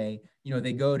Saturday,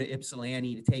 they go to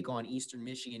Ypsilanti to take on Eastern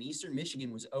Michigan. Eastern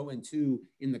Michigan was 0-2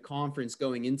 in the conference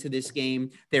going into this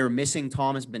game. They were missing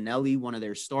Thomas Benelli, one of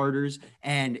their starters,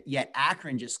 and yet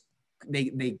Akron just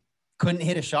they couldn't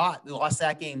hit a shot. They lost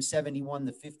that game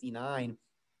 71-59.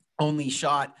 Only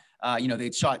shot,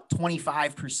 they'd shot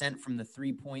 25% from the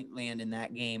 3-point land in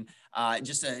that game.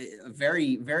 Just a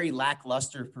very, very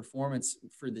lackluster performance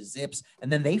for the Zips.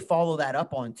 And then they follow that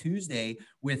up on Tuesday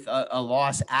with a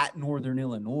loss at Northern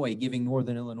Illinois, giving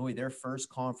Northern Illinois their first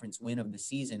conference win of the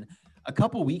season. A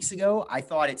couple weeks ago, I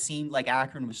thought it seemed like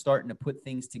Akron was starting to put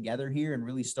things together here and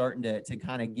really starting to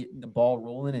kind of get the ball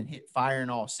rolling and firing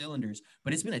all cylinders.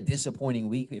 But it's been a disappointing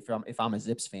week if I'm a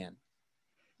Zips fan.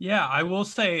 Yeah, I will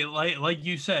say, like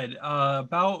you said,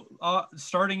 about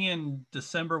starting in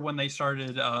December when they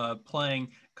started playing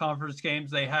conference games,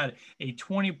 they had a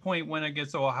 20-point win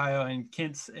against Ohio and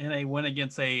a win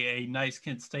against a nice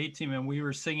Kent State team, and we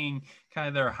were singing kind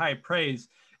of their high praise.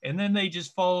 And then they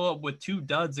just follow up with 2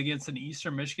 duds against an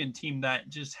Eastern Michigan team that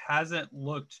just hasn't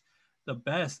looked the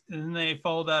best. And then they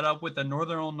follow that up with the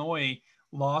Northern Illinois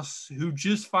loss, who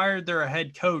just fired their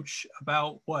head coach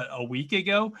about a week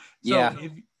ago. So yeah.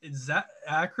 If that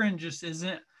Akron just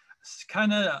isn't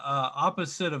kind of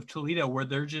opposite of Toledo, where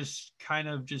they're just kind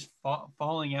of just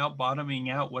falling out, bottoming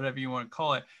out, whatever you want to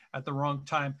call it, at the wrong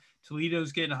time.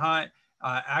 Toledo's getting hot.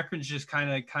 Akron's just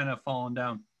kind of falling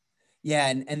down.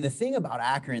 Yeah, and the thing about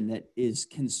Akron that is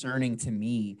concerning to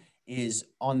me is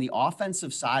on the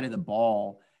offensive side of the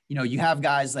ball. You have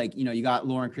guys like, you got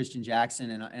Lauren Christian Jackson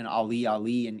and Ali,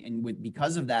 and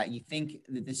because of that, you think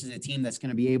that this is a team that's going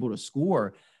to be able to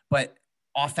score, but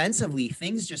offensively,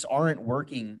 things just aren't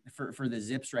working for the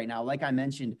Zips right now. Like I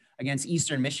mentioned, against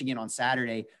Eastern Michigan on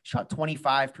Saturday, shot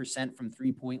 25% from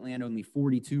 3-point land, only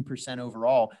 42%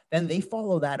 overall. Then they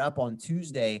follow that up on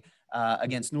Tuesday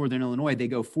against Northern Illinois. They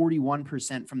go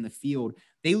 41% from the field.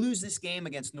 They lose this game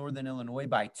against Northern Illinois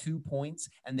by 2 points,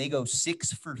 and they go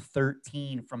 6 for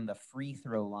 13 from the free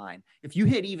throw line. If you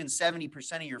hit even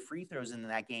 70% of your free throws in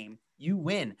that game, you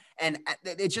win. And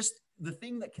it just, the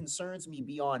thing that concerns me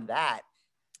beyond that,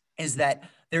 is that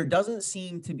there doesn't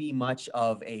seem to be much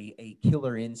of a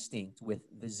killer instinct with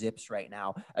the Zips right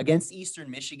now. Against Eastern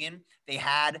Michigan, they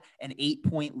had an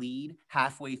 8-point lead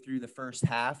halfway through the first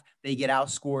half. They get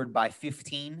outscored by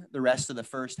 15 the rest of the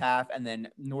first half, and then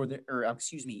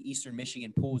Eastern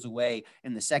Michigan pulls away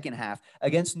in the second half.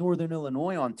 Against Northern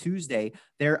Illinois on Tuesday,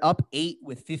 they're up 8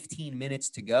 with 15 minutes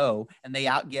to go, and they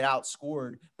get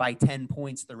outscored by 10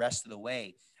 points the rest of the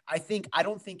way. I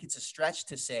don't think it's a stretch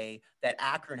to say that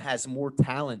Akron has more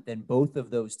talent than both of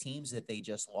those teams that they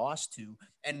just lost to.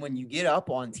 And when you get up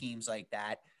on teams like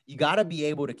that, you got to be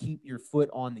able to keep your foot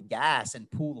on the gas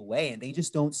and pull away. And they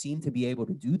just don't seem to be able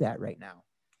to do that right now.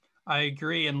 I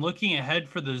agree. And looking ahead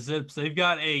for the Zips, they've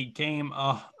got a game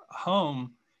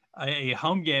home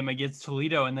game against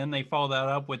Toledo, and then they follow that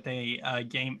up with a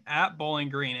game at Bowling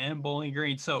Green and Bowling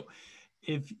Green. So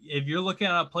if you're looking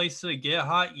at a place to get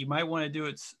hot, you might want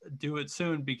to do it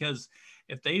soon, because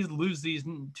if they lose these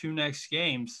 2 next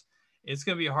games, it's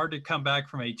going to be hard to come back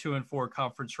from a 2-4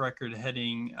 conference record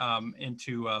heading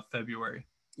into February.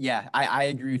 Yeah, I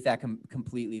agree with that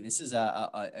completely. This is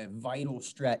a vital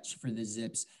stretch for the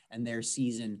Zips and their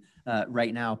season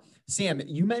right now. Sam,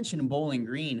 you mentioned Bowling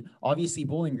Green. Obviously,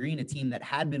 Bowling Green, a team that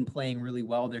had been playing really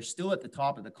well. They're still at the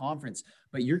top of the conference,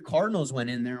 but your Cardinals went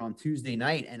in there on Tuesday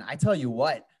night, and I tell you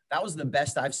what, that was the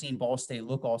best I've seen Ball State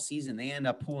look all season. They end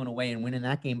up pulling away and winning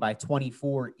that game by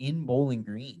 24 in Bowling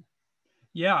Green.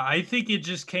 Yeah, I think it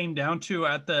just came down to,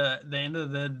 at the end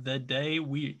of the day,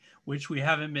 which we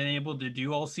haven't been able to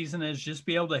do all season, is just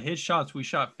be able to hit shots. We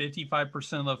shot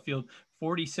 55% of the field,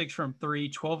 46 from 3,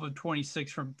 12 of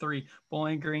 26 from 3.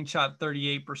 Bowling Green shot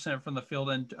 38% from the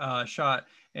field and shot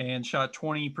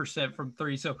 20% from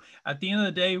 3. So at the end of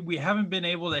the day, we haven't been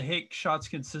able to hit shots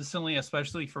consistently,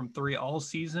 especially from 3 all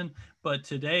season. But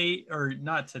today, or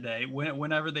not today,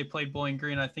 whenever they played Bowling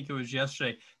Green, I think it was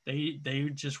yesterday,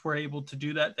 they just were able to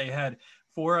do that. They had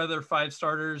 4 other 5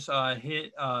 starters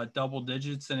hit double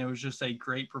digits, and it was just a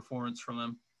great performance from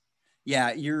them.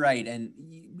 Yeah, you're right. And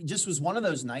it just was one of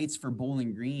those nights for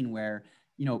Bowling Green where,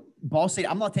 Ball State,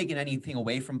 I'm not taking anything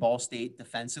away from Ball State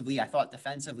defensively. I thought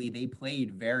defensively they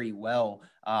played very well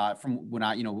from when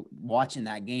watching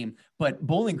that game. But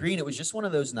Bowling Green, it was just one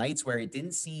of those nights where it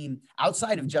didn't seem,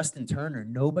 outside of Justin Turner,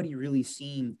 nobody really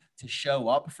seemed to show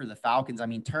up for the Falcons. I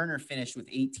mean, Turner finished with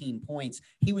 18 points.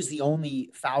 He was the only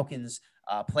Falcons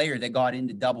player that got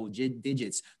into double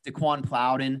digits. Daquan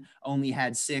Plowden only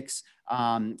had 6.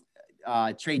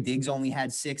 Trey Diggs only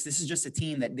had 6. This is just a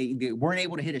team that they weren't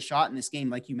able to hit a shot in this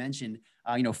game. Like you mentioned,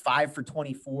 5 for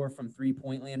 24 from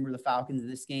 3-point land were the Falcons in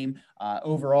this game.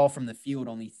 Overall from the field,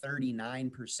 only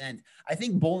 39%. I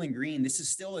think Bowling Green, this is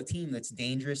still a team that's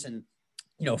dangerous, and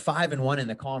 5-1 in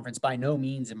the conference. By no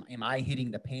means am I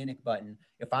hitting the panic button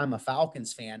if I'm a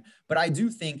Falcons fan, but I do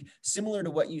think, similar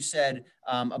to what you said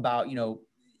about,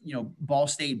 Ball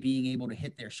State being able to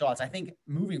hit their shots, I think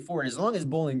moving forward, as long as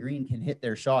Bowling Green can hit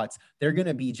their shots, they're going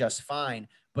to be just fine.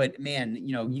 But man,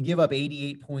 you give up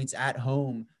 88 points at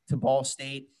home to Ball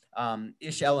State.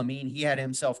 Ish El-Amin, he had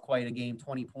himself quite a game,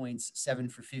 20 points, 7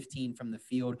 for 15 from the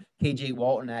field. KJ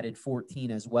Walton added 14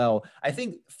 as well. I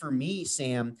think for me,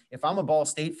 Sam, if I'm a Ball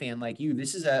State fan like you,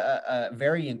 this is a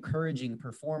very encouraging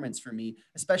performance for me,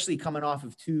 especially coming off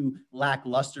of 2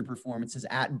 lackluster performances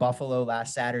at Buffalo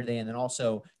last Saturday, and then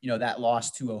also, that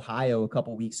loss to Ohio a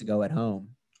couple weeks ago at home.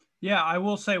 Yeah, I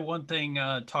will say one thing,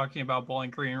 talking about Bowling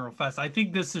Green real fast. I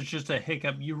think this is just a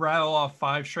hiccup. You rattle off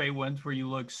 5 straight wins where you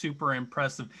look super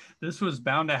impressive. This was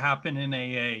bound to happen in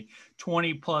a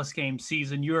 20-plus game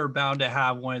season. You are bound to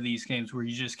have one of these games where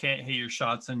you just can't hit your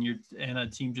shots and a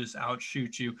team just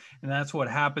outshoots you, and that's what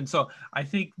happened. So I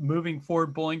think moving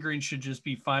forward, Bowling Green should just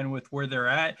be fine with where they're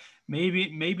at.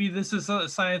 Maybe this is a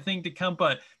sign of thing to come,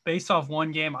 but based off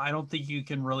one game, I don't think you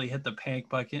can really hit the panic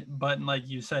button. Like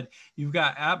you said, you've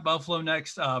got at Buffalo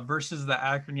next versus the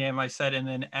Akron game, I said, and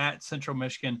then at Central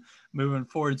Michigan moving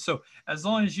forward. So as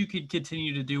long as you can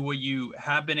continue to do what you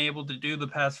have been able to do the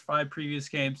past 5 previous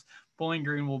games, Bowling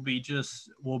Green will be just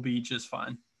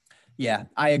fine. Yeah,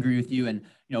 I agree with you. And,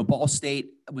 Ball State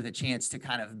with a chance to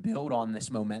kind of build on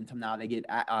this momentum. Now they get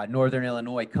Northern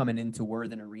Illinois coming into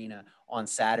Worthen Arena on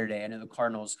Saturday. I know the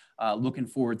Cardinals looking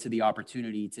forward to the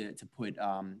opportunity to put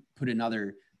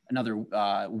another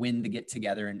win to get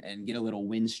together and get a little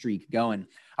win streak going.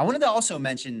 I wanted to also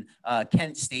mention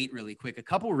Kent State really quick. A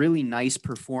couple really nice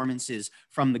performances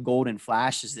from the Golden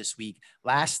Flashes this week.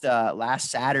 Last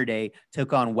Saturday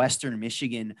took on Western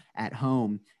Michigan at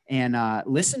home. And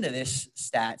listen to this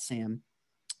stat, Sam.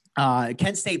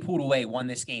 Kent State pulled away, won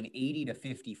this game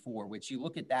 80-54, which you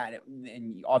look at that,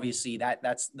 and obviously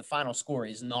that's the final score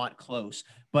is not close.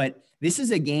 But this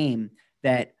is a game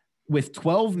that with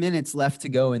 12 minutes left to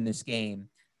go in this game,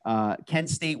 Kent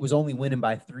State was only winning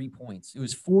by 3 points. It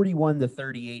was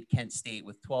 41-38 Kent State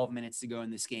with 12 minutes to go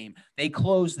in this game. They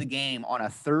closed the game on a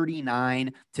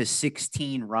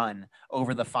 39-16 run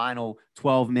over the final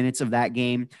 12 minutes of that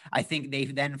game. I think they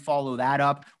then follow that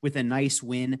up with a nice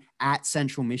win at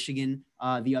Central Michigan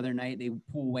the other night. They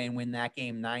pull away and win that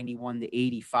game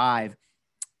 91-85.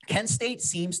 Kent State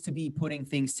seems to be putting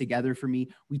things together for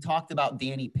me. We talked about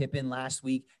Danny Pippen last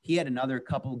week. He had another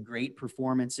couple great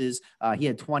performances. He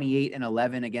had 28 and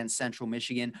 11 against Central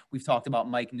Michigan. We've talked about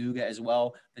Mike Nuga as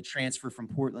well, the transfer from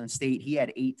Portland State. He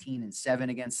had 18 and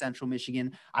 7 against Central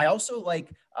Michigan. I also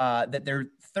like that their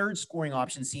third scoring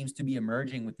option seems to be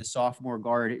emerging with the sophomore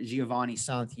guard, Giovanni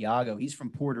Santiago. He's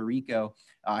from Puerto Rico.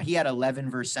 He had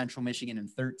 11 versus Central Michigan and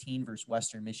 13 versus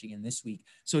Western Michigan this week.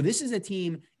 So this is a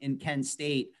team in Kent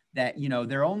State that,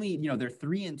 they're only, they're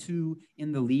 3-2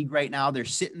 in the league right now. They're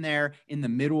sitting there in the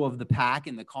middle of the pack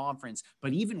in the conference.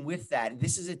 But even with that,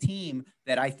 this is a team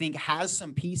that I think has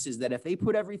some pieces that if they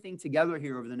put everything together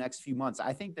here over the next few months,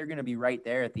 I think they're going to be right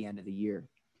there at the end of the year.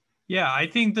 Yeah, I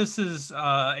think this is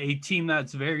a team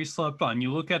that's very slept on.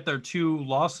 You look at their 2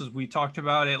 losses. We talked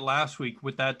about it last week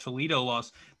with that Toledo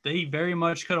loss. They very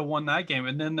much could have won that game.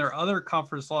 And then their other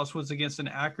conference loss was against an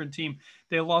Akron team.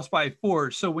 They lost by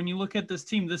 4. So when you look at this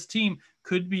team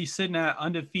could be sitting at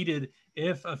undefeated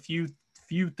if a few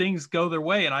things go their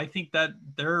way. And I think that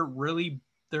they're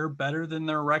better than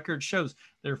their record shows.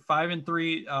 They're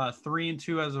 5-3,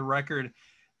 3-2 as a record.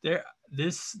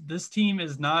 This team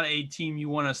is not a team you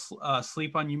want to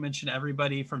sleep on. You mentioned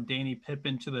everybody from Danny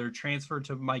Pippen to their transfer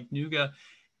to Mike Nuga.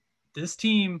 This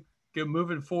team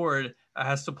moving forward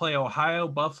has to play Ohio,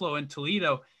 Buffalo, and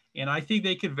Toledo, and I think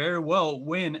they could very well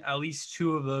win at least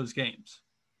 2 of those games.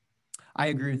 I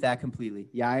agree with that completely.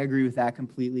 Yeah, I agree with that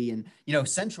completely. And,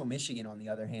 Central Michigan, on the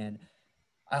other hand,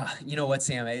 you know what,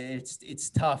 Sam, it's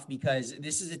tough because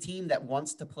this is a team that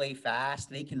wants to play fast.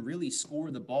 They can really score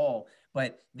the ball,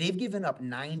 but they've given up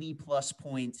 90-plus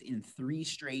points in 3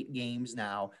 straight games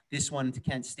now. This one to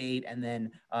Kent State and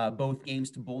then both games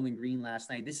to Bowling Green last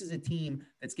night. This is a team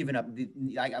that's given up,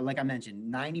 like I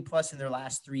mentioned, 90-plus in their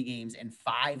last 3 games, and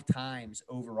 5 times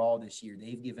overall this year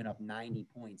they've given up 90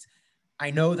 points.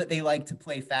 I know that they like to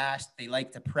play fast. They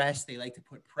like to press. They like to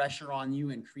put pressure on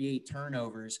you and create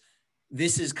turnovers.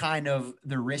 This is kind of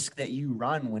the risk that you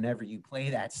run whenever you play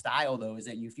that style, though, is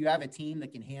that if you have a team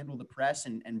that can handle the press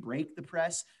and break the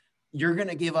press, you're going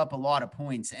to give up a lot of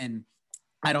points. And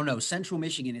I don't know, Central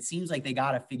Michigan, it seems like they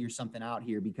got to figure something out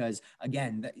here because,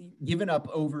 again, giving up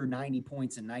over 90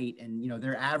 points a night and,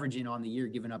 they're averaging on the year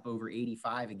giving up over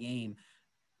 85 a game.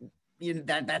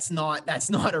 That's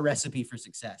not a recipe for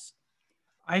success.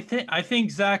 I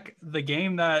think Zach, the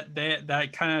game that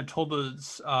kind of told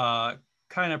us,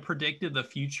 kind of predicted the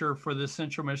future for the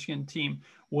Central Michigan team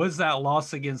was that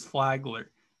loss against Flagler.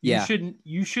 Yeah.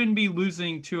 You shouldn't be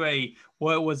losing to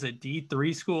what was it,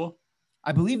 D3 school?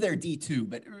 I believe they're D2,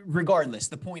 but regardless,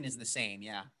 the point is the same.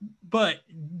 Yeah. But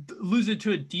losing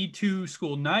to a D2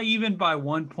 school, not even by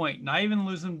 1 point, not even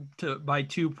losing by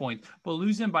 2 points, but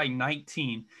losing by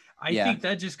 19. I think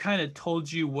that just kind of told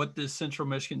you what this Central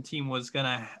Michigan team was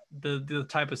the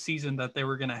type of season that they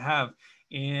were going to have.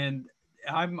 And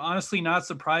I'm honestly not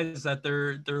surprised that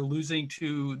they're losing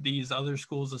to these other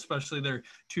schools, especially their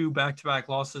 2 back-to-back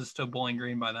losses to Bowling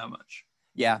Green by that much.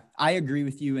 Yeah, I agree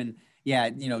with you. And yeah,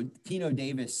 Tino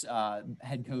Davis,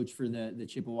 head coach for the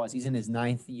Chippewas, he's in his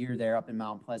 9th year there up in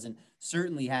Mount Pleasant,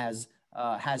 certainly has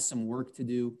some work to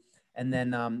do. And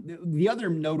then the other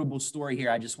notable story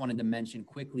here I just wanted to mention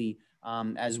quickly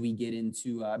as we get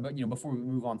into, but before we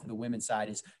move on to the women's side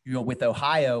is, with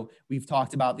Ohio, we've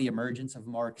talked about the emergence of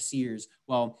Mark Sears.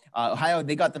 Well, Ohio,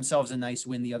 they got themselves a nice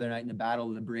win the other night in the Battle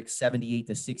of the Bricks,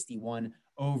 78-61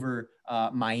 over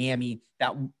Miami.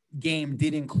 That game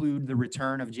did include the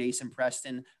return of Jason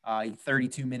Preston.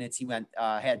 32 minutes, he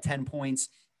had 10 points.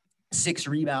 6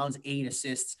 rebounds, 8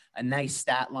 assists, a nice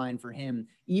stat line for him.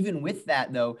 Even with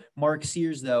that, though, Mark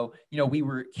Sears, though, we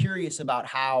were curious about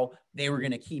how they were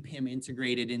going to keep him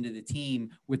integrated into the team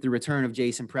with the return of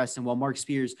Jason Preston. Well, Mark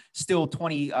Sears still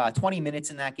 20 minutes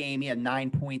in that game. He had 9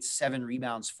 points, 7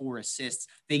 rebounds, 4 assists.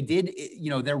 They did,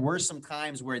 there were some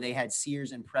times where they had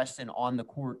Sears and Preston on the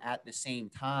court at the same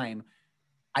time.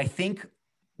 I think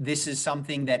this is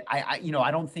something that I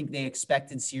don't think they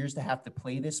expected Sears to have to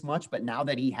play this much, but now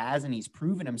that he has and he's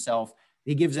proven himself,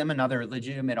 it gives them another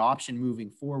legitimate option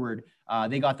moving forward.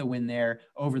 They got the win there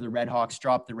over the Redhawks,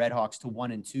 dropped the Redhawks to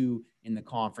 1-2 in the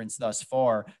conference thus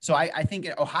far. So I think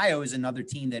Ohio is another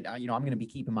team that I'm going to be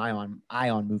keeping my eye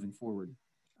on moving forward.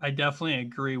 I definitely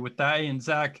agree with that. And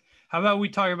Zach, how about we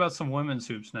talk about some women's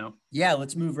hoops now? Yeah,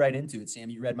 let's move right into it, Sam.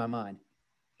 You read my mind.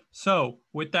 So,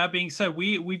 with that being said,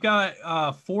 we've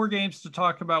got 4 games to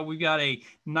talk about. We've got a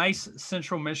nice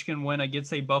Central Michigan win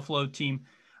against a Buffalo team.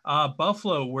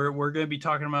 Buffalo, we're going to be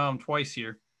talking about them twice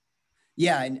here.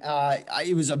 Yeah, and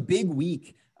it was a big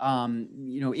week.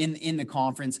 In the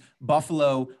conference,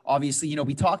 Buffalo, obviously,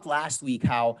 we talked last week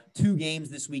how 2 games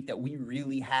this week that we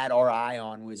really had our eye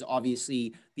on was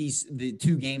obviously the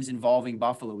 2 games involving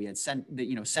Buffalo. We had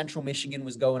Central Michigan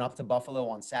was going up to Buffalo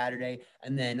on Saturday,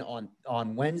 and then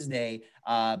on Wednesday,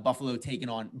 Buffalo taking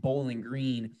on Bowling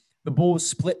Green. The Bulls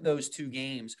split those 2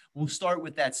 games. We'll start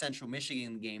with that Central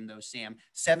Michigan game, though, Sam.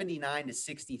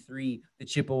 79-63, the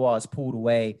Chippewas pulled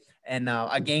away. And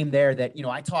a game there that,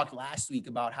 I talked last week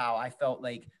about how I felt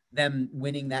like them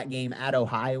winning that game at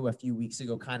Ohio a few weeks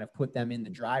ago kind of put them in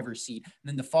the driver's seat. And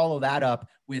then to follow that up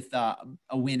with a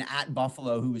win at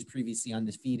Buffalo, who was previously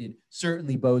undefeated,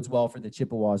 certainly bodes well for the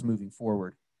Chippewas moving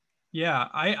forward. Yeah,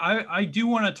 I do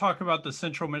want to talk about the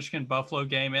Central Michigan Buffalo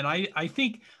game. And I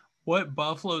think what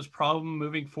Buffalo's problem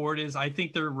moving forward is I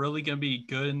think they're really going to be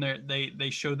good in there. They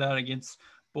showed that against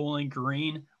Bowling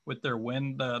Green with their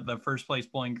win, the first place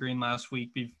Bowling Green last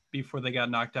week before they got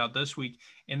knocked out this week.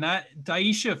 And that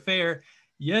Daisha Fair,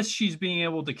 yes, she's being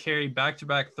able to carry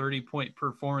back-to-back 30-point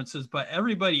performances, but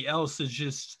everybody else has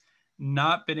just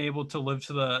not been able to live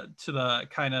to the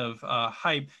kind of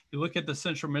hype. You look at the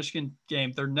Central Michigan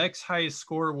game, their next highest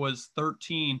score was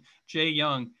 13, Jay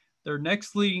Young. Their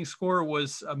next leading scorer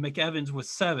was McEvans with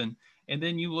 7. And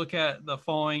then you look at the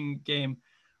following game,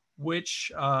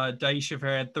 which Daisha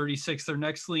Fair had 36. Their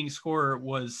next leading scorer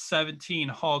was 17,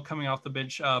 Hall coming off the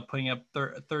bench, putting up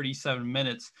 37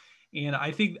 minutes. And I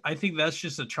think that's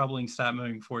just a troubling stat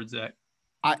moving forward, Zach.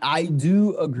 I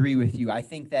do agree with you. I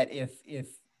think that if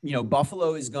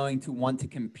Buffalo is going to want to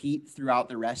compete throughout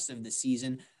the rest of the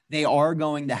season, they are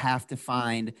going to have to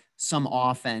find some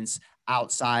offense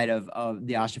outside of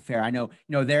the Daisha Fair. I know,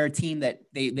 they're a team that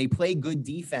they play good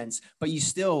defense, but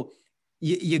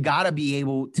you got to be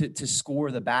able to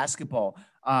score the basketball.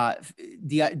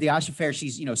 Daisha Fair,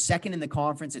 she's, second in the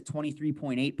conference at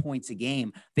 23.8 points a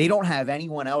game. They don't have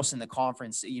anyone else in the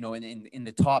conference, in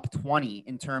the top 20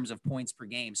 in terms of points per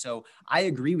game. So I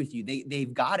agree with you.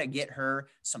 They've got to get her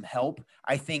some help.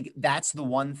 I think that's the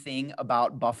one thing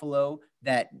about Buffalo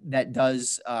that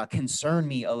does concern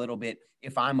me a little bit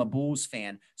if I'm a Bulls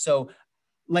fan. So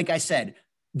like I said,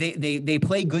 they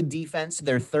play good defense.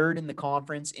 They're third in the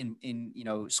conference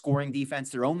in scoring defense.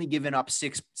 They're only giving up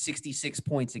 66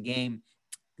 points a game.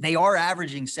 They are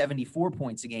averaging 74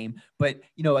 points a game, but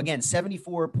again,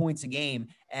 74 points a game,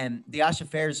 and Daisha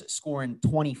Fair's scoring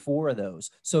 24 of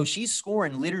those. So she's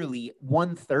scoring literally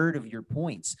 1/3 of your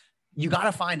points. You got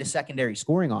to find a secondary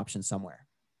scoring option somewhere.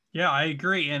 Yeah, I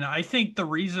agree. And I think the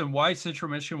reason why Central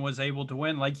Michigan was able to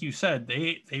win, like you said,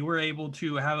 they were able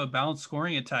to have a balanced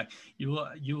scoring attack. You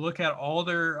look at all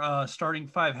their starting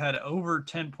 5 had over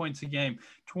 10 points a game,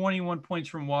 21 points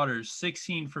from Waters,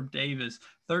 16 from Davis,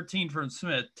 13 from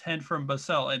Smith, 10 from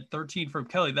Basel, and 13 from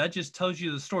Kelly. That just tells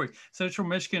you the story. Central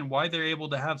Michigan, why they're able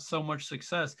to have so much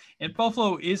success. And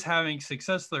Buffalo is having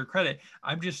success to their credit.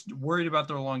 I'm just worried about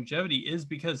their longevity is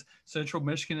because Central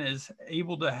Michigan is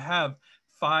able to have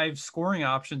 5 scoring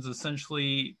options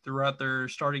essentially throughout their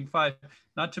starting 5.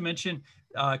 Not to mention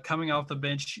coming off the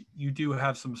bench, you do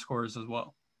have some scorers as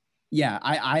well. Yeah,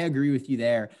 I agree with you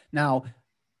there. Now,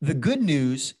 the good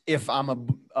news, if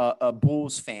I'm a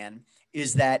Bulls fan,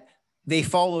 is that they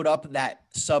followed up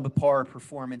that subpar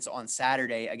performance on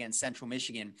Saturday against Central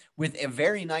Michigan with a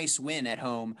very nice win at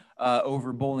home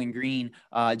over Bowling Green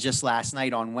just last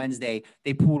night on Wednesday.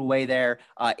 They pulled away there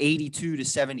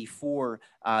 82-74.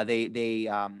 They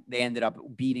ended up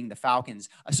beating the Falcons.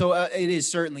 So it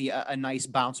is certainly a nice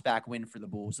bounce back win for the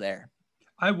Bulls there.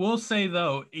 I will say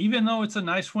though, even though it's a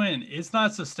nice win, it's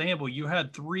not sustainable. You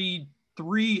had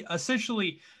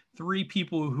essentially three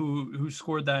people who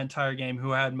scored that entire game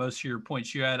who had most of your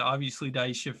points. You had obviously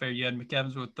Daisha Fair, you had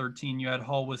McEvans with 13, you had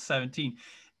Hall with 17,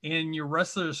 and your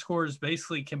rest of the scores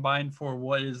basically combined for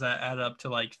what is that add up to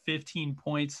like 15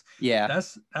 points. Yeah,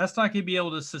 that's not going to be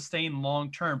able to sustain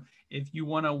long term if you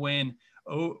want to win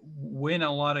a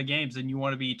lot of games and you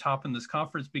want to be top in this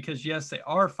conference, because yes, they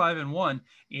are 5-1,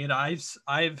 and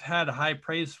I've had high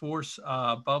praise for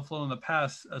Buffalo in the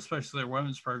past, especially their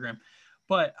women's program.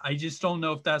 But I just don't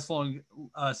know if that's long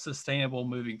sustainable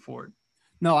moving forward.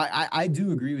 No, I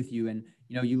do agree with you. And,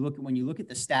 when you look at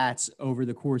the stats over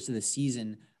the course of the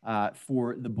season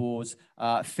for the Bulls,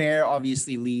 Fair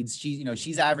obviously leads.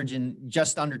 She's averaging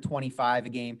just under 25 a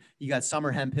game. You got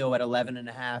Summer Hemphill at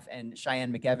 11.5 and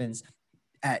Cheyenne McEvans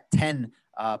at 10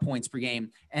 points per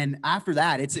game. And after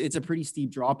that, it's a pretty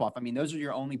steep drop off. I mean, those are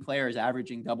your only players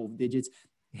averaging double digits.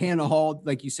 Hannah Hall,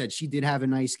 like you said, she did have a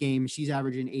nice game. She's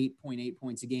averaging 8.8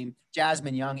 points a game.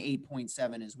 Jasmine Young,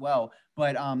 8.7 as well.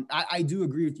 But I do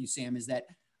agree with you, Sam, is that,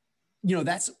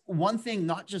 that's one thing,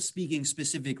 not just speaking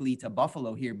specifically to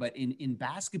Buffalo here, but in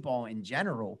basketball in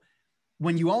general,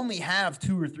 when you only have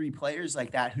 2 or 3 players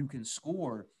like that who can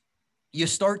score, you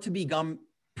start to become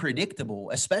predictable,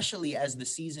 especially as the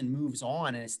season moves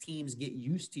on and as teams get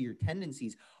used to your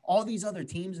tendencies. All these other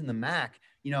teams in the MAC,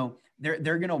 they're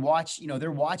going to watch,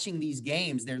 they're watching these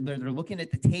games. They're looking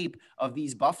at the tape of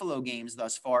these Buffalo games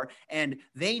thus far. And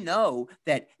they know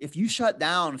that if you shut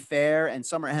down Fair and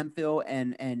Summer Hemphill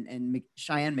and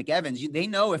Cheyenne McEvans, they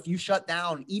know if you shut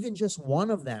down even just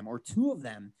one of them or 2 of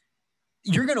them,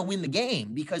 you're going to win the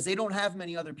game because they don't have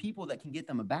many other people that can get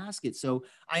them a basket. So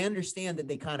I understand that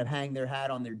they kind of hang their hat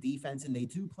on their defense, and they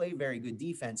do play very good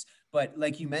defense. But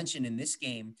like you mentioned in this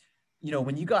game,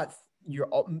 when you got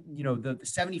the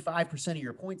 75% of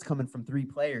your points coming from 3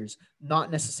 players, not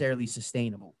necessarily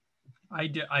sustainable. I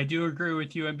do agree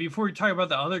with you. And before we talk about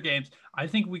the other games, I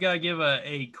think we got to give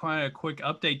a kind of quick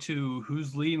update to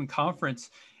who's leading the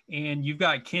conference. And you've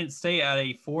got Kent State at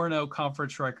a 4-0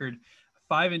 conference record,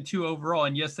 5-2 overall.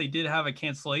 And yes, they did have a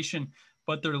cancellation,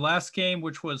 but their last game,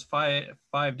 which was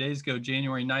five days ago,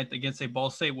 January 9th against a Ball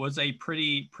State, was a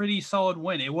pretty solid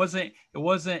win. It wasn't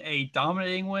a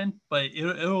dominating win, but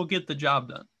it'll get the job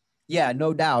done. Yeah,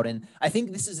 no doubt. And I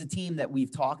think this is a team that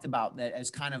we've talked about that as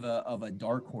kind of a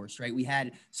dark horse, right? We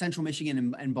had Central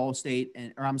Michigan and Ball State,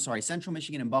 Central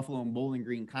Michigan and Buffalo and Bowling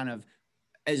Green kind of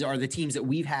as are the teams that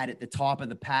we've had at the top of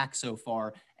the pack so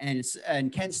far. And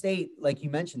Kent State, like you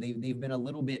mentioned, they've been a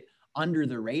little bit under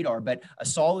the radar, but a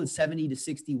solid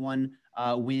 70-61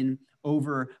 win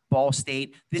over Ball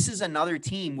State. This is another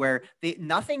team where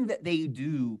nothing that they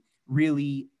do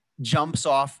really jumps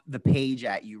off the page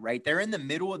at you, right? They're in the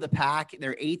middle of the pack.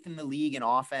 They're 8th in the league in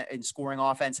offense, in scoring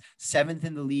offense, 7th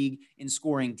in the league in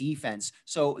scoring defense.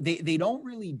 So they don't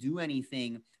really do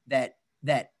anything that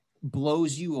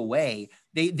blows you away.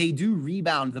 They do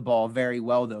rebound the ball very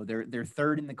well, though. They're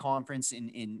 3rd in the conference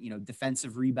in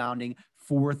defensive rebounding,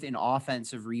 4th in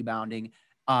offensive rebounding,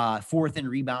 4th in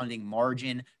rebounding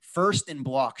margin, 1st in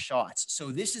block shots.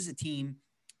 So this is a team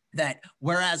that,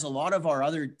 whereas a lot of our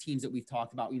other teams that we've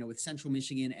talked about, with Central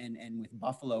Michigan and with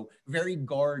Buffalo, very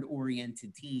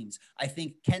guard-oriented teams, I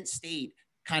think Kent State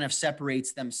kind of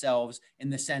separates themselves in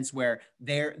the sense where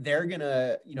they're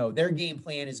gonna, their game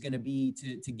plan is gonna be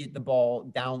to get the ball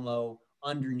down low,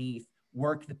 underneath,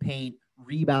 work the paint,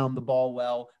 rebound the ball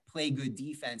well, play good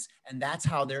defense, and that's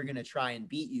how they're going to try and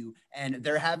beat you. And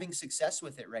they're having success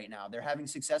with it right now.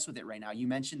 You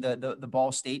mentioned the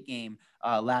Ball State game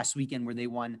last weekend where they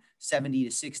won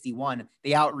 70-61.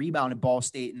 They out-rebounded Ball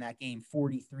State in that game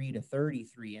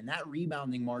 43-33, and that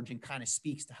rebounding margin kind of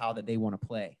speaks to how that they want to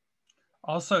play.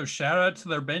 Also, shout out to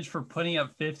their bench for putting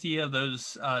up 50 of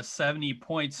those 70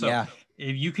 points. So yeah,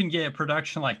 if you can get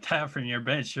production like that from your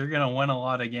bench, you're going to win a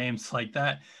lot of games like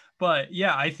that. But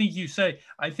yeah, I think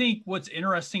what's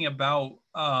interesting about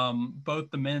both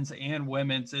the men's and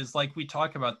women's is, like we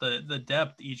talk about, the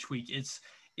depth each week. It's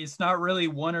not really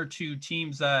 1 or 2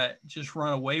 teams that just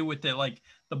run away with it. Like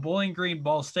the Bowling Green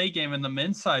Ball State game in the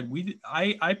men's side,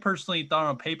 I personally thought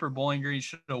on paper Bowling Green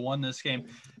should have won this game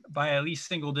by at least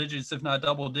single digits, if not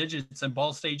double digits. And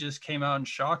Ball State just came out and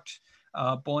shocked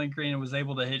Bowling Green and was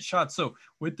able to hit shots. So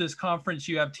with this conference,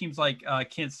 you have teams like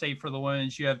Kent State for the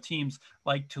women's, you have teams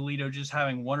like Toledo just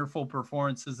having wonderful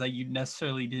performances that you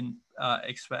necessarily didn't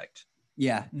expect.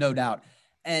 Yeah, no doubt.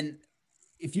 And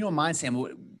if you don't mind, Sam,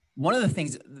 one of the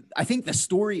things, I think the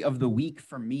story of the week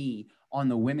for me on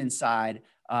the women's side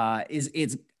is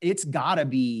it's gotta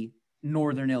be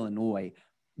Northern Illinois.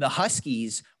 The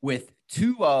Huskies, with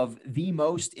 2 of the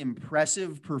most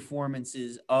impressive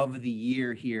performances of the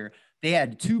year here. They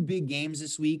had 2 big games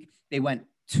this week. They went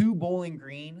to Bowling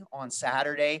Green on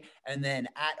Saturday and then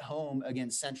at home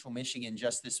against Central Michigan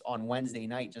on Wednesday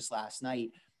night, just last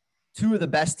night. 2 of the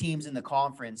best teams in the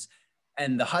conference.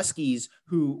 And the Huskies,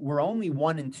 who were only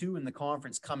 1-2 in the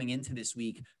conference coming into this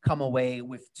week, come away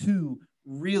with 2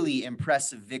 really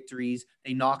impressive victories.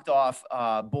 They knocked off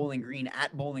Bowling Green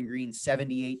at Bowling Green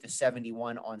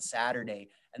 78-71 on Saturday.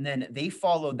 And then they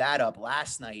followed that up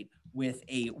last night with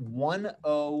a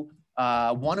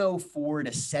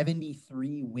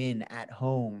 104-73 win at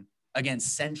home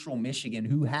against Central Michigan,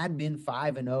 who had been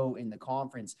 5-0 in the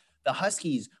conference. The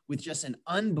Huskies, with just an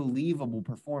unbelievable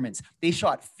performance, they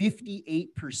shot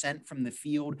 58% from the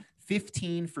field,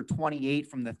 15 for 28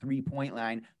 from the 3-point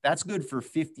line. That's good for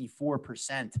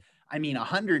 54%. I mean,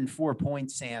 104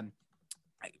 points, Sam.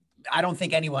 I don't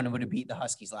think anyone would have beat the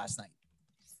Huskies last night.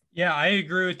 Yeah, I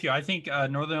agree with you. I think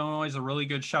Northern Illinois is a really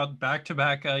good shout. Back to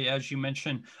back, as you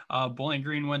mentioned, Bowling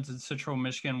Green wins and Central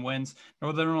Michigan wins.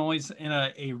 Northern Illinois is in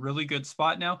a really good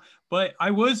spot now. But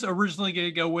I was originally going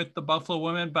to go with the Buffalo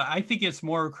women, but I think it's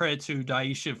more credit to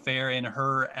Daisha Fair and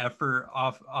her effort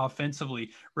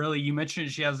offensively. Really, you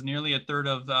mentioned she has nearly a third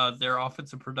of their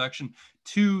offensive production,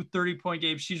 2 30-point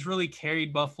games. She's really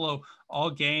carried Buffalo all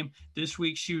game. This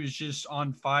week, she was just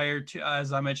on fire,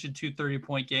 as I mentioned, 2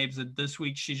 30-point games. And this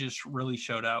week, she just really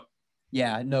showed out.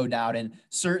 Yeah, no doubt. And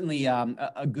certainly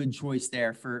a good choice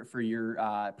there for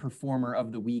your performer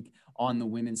of the week on the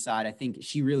women's side. I think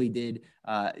she really did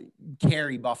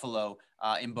carry Buffalo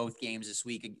in both games this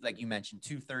week. Like you mentioned,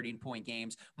 2 30-point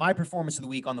games. My performance of the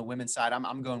week on the women's side,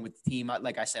 I'm going with the team.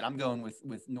 Like I said, I'm going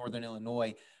with Northern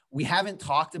Illinois. We haven't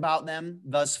talked about them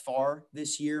thus far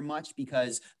this year much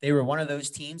because they were one of those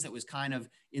teams that was kind of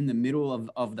in the middle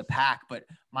of the pack. But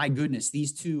my goodness,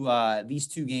 these two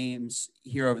games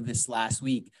here over this last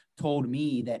week told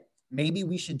me that maybe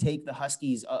we should take the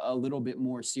Huskies a little bit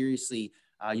more seriously.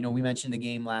 We mentioned the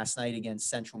game last night against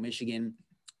Central Michigan.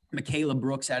 Michaela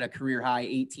Brooks had a career high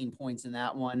 18 points in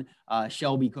that one.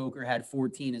 Shelby Coker had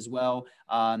 14 as well,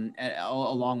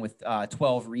 along with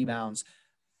 12 rebounds.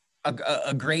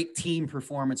 A great team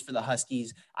performance for the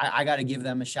Huskies. I got to give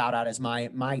them a shout out as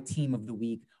my team of the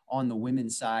week on the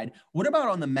women's side. What about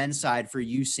on the men's side for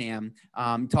you, Sam?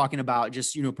 Talking about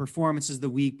just, performances of the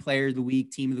week, player of the week,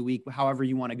 team of the week, however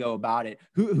you want to go about it.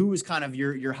 Who was kind of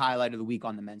your highlight of the week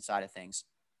on the men's side of things?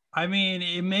 I mean,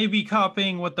 it may be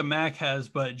copying what the MAC has,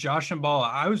 but Josh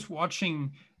Mballa, I was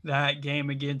watching that game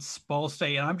against Ball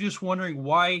State, and I'm just wondering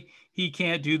why he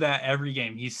can't do that every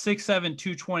game. He's 6'7",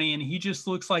 220, and he just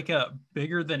looks like a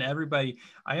bigger than everybody.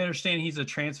 I understand he's a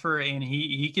transfer and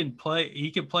he can play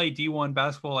D1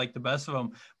 basketball like the best of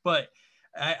them, but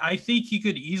I think he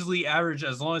could easily average,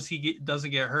 as long as he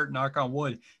doesn't get hurt, knock on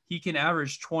wood, he can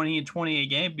average 20 and 20 a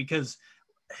game because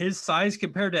his size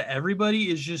compared to everybody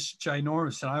is just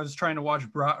ginormous. And I was trying to watch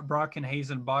Brock and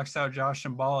Hazen box out Josh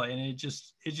Mballa, and it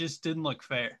just didn't look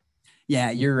fair.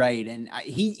 Yeah, you're right. And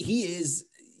he is,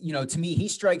 to me, he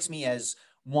strikes me as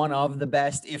one of the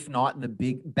best, if not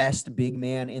the best big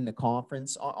man in the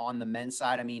conference on the men's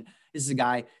side. I mean, this is a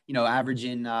guy,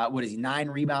 averaging, 9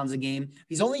 rebounds a game.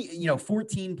 He's only,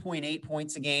 14.8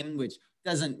 points a game, which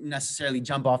doesn't necessarily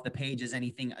jump off the page as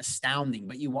anything astounding,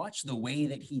 but you watch the way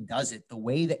that he does it, the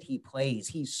way that he plays.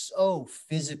 He's so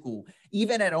physical,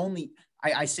 even at only,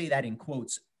 I say that in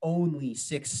quotes, only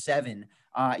 6'7".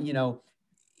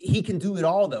 He can do it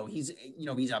all though. He's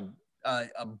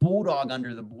a bulldog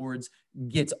under the boards,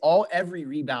 gets every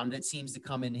rebound that seems to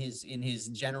come in his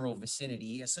general vicinity.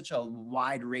 He has such a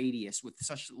wide radius with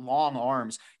such long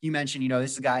arms. You mentioned,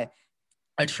 this is a guy,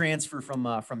 a transfer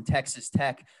from Texas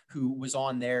Tech, who was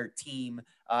on their team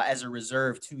as a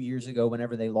reserve 2 years ago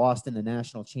whenever they lost in the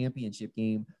national championship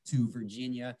game to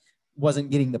Virginia.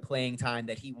 Wasn't getting the playing time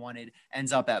that he wanted,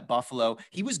 ends up at Buffalo.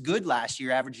 He was good last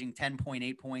year, averaging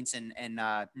 10.8 points and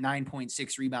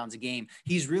 9.6 rebounds a game.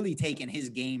 He's really taken his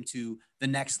game to the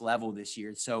next level this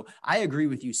year. So I agree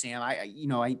with you, Sam.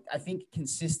 I think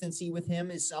consistency with him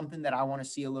is something that I want to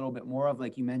see a little bit more of.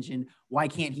 Like you mentioned, why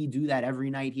can't he do that every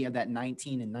night? He had that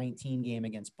 19-19 game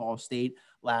against Ball State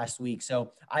last week.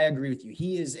 So I agree with you.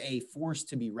 He is a force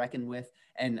to be reckoned with.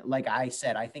 And like I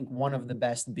said, I think one of the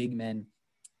best big men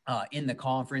in the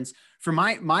conference. For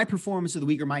my performance of the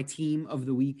week, or my team of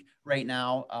the week right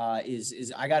now,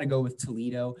 is I got to go with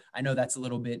Toledo. I know that's a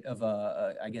little bit of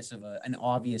an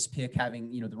obvious pick, having,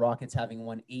 the Rockets having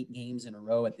won 8 games in a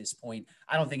row at this point.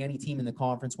 I don't think any team in the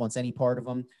conference wants any part of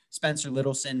them. Spencer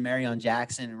Littleson, Marion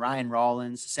Jackson, Ryan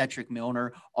Rollins, Cedric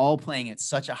Milner, all playing at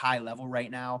such a high level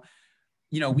right now.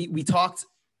 We talked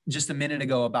just a minute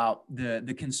ago about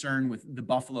the concern with the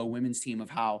Buffalo women's team of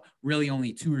how really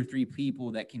only 2 or 3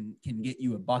 people that can get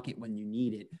you a bucket when you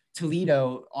need it.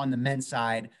 Toledo on the men's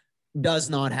side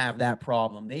does not have that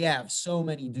problem. They have so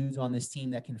many dudes on this team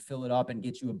that can fill it up and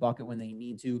get you a bucket when they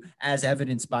need to, as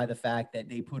evidenced by the fact that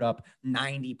they put up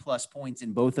 90 plus points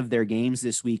in both of their games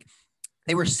this week.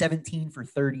 They were 17 for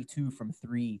 32 from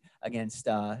 3 against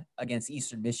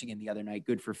Eastern Michigan the other night,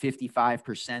 good for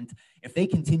 55%. If they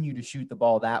continue to shoot the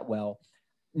ball that well,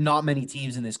 not many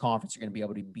teams in this conference are going to be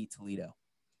able to beat Toledo.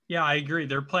 Yeah, I agree.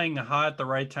 They're playing hot at the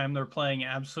right time. They're playing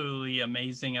absolutely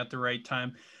amazing at the right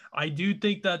time. I do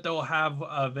think that they'll have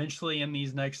eventually in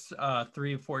these next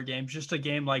 3 or 4 games, just a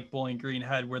game like Bowling Green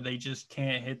had where they just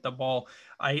can't hit the ball.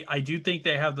 I do think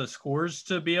they have the scores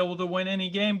to be able to win any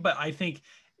game, but I think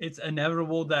it's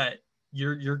inevitable that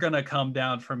you're gonna come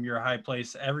down from your high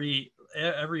place. Every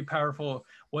powerful,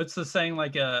 what's the saying,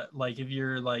 like if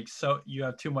you're like, so you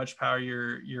have too much power,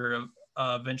 you're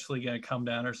eventually gonna come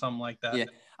down, or something like that. Yeah,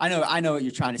 I know what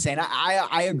you're trying to say, and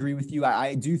I agree with you.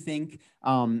 I do think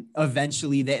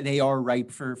eventually they are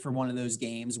ripe for one of those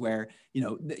games where, you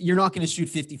know, you're not going to shoot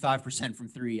 55% from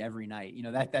three every night. You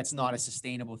know, that's not a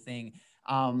sustainable thing.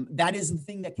 That is the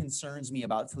thing that concerns me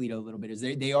about Toledo a little bit, is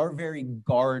they are very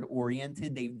guard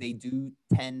oriented. They do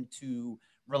tend to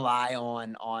rely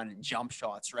on jump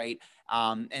shots, right?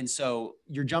 And so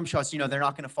your jump shots, you know, they're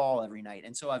not going to fall every night.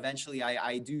 And so eventually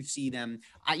I do see them,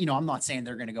 you know, I'm not saying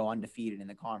they're going to go undefeated in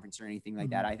the conference or anything like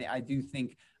that. I do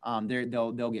think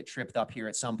they'll get tripped up here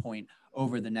at some point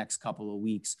over the next couple of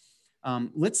weeks.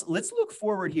 Let's look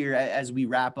forward here as we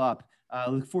wrap up.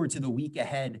 Look forward to the week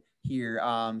ahead here.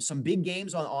 Some big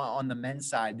games on the men's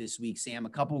side this week, Sam. A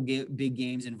couple big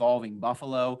games involving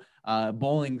Buffalo.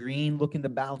 Bowling Green looking to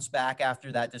bounce back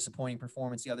after that disappointing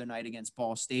performance the other night against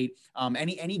Ball State.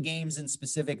 Any games in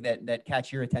specific that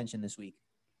catch your attention this week?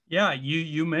 Yeah,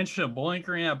 you mentioned Bowling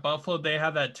Green at Buffalo. They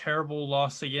had that terrible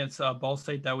loss against Ball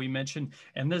State that we mentioned,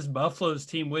 and this Buffalo's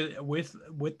team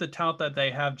with the talent that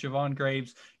they have, Javon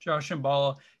Graves, Josh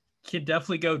Mballa, can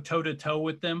definitely go toe to toe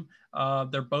with them.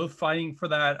 They're both fighting for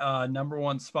that number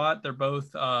one spot. They're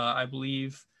both, I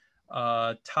believe,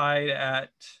 tied at.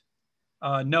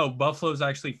 No, Buffalo's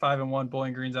actually 5-1.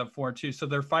 Bowling Green's at 4-2. So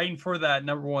they're fighting for that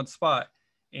number one spot,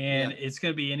 and it's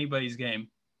going to be anybody's game.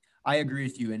 I agree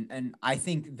with you, and I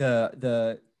think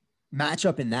the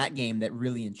matchup in that game that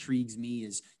really intrigues me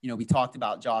is, you know, we talked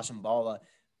about Josh Mballa.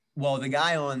 Well, the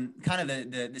guy on kind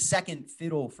of the second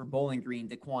fiddle for Bowling Green,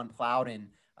 Daquan Plowden,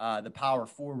 the power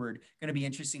forward, going to be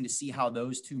interesting to see how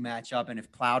those two match up and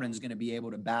if Plowden's going to be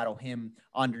able to battle him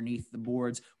underneath the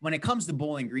boards. When it comes to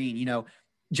Bowling Green, you know,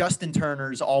 Justin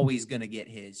Turner's always going to get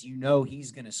his. You know,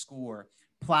 he's going to score.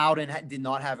 Plowden did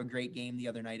not have a great game the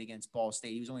other night against Ball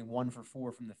State. He was only 1 for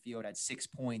 4 from the field, had 6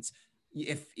 points.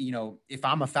 If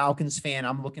I'm a Falcons fan,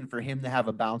 I'm looking for him to have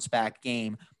a bounce back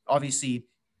game. Obviously,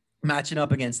 matching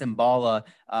up against Mballa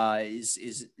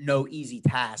is no easy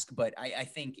task, but I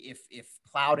think if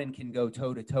Plowden can go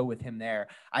toe to toe with him there,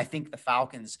 I think the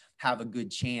Falcons have a good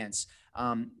chance.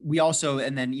 We also,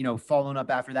 and then, you know, following up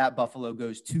after that, Buffalo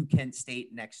goes to Kent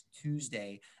State next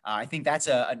Tuesday. I think that's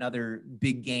another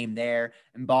big game there.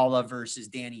 Mballa versus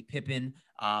Danny Pippen,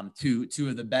 two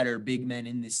of the better big men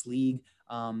in this league.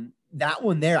 That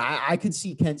one there, I could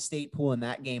see Kent State pulling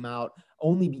that game out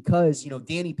only because, you know,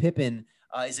 Danny Pippen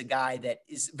is a guy that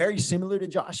is very similar to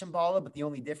Josh Mballa, but the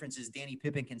only difference is Danny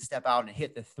Pippen can step out and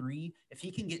hit the three. If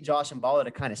he can get Josh Mballa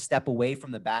to kind of step away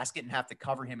from the basket and have to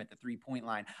cover him at the 3-point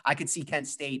line, I could see Kent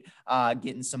State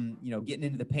getting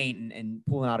into the paint and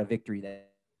pulling out a victory there.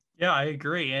 Yeah, I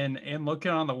agree. And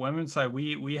looking on the women's side,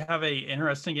 we have a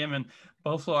interesting game in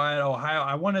Buffalo at Ohio.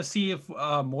 I want to see if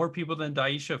more people than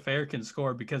Daisha Fair can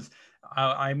score, because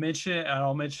I mentioned it, and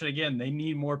I'll mention it again. They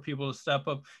need more people to step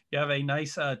up. You have a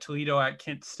nice Toledo at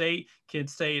Kent State. Kent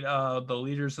State, the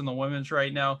leaders in the women's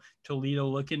right now. Toledo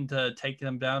looking to take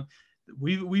them down.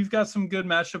 We've got some good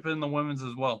matchup in the women's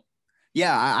as well.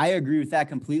 Yeah, I agree with that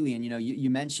completely. And, you know, you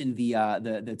mentioned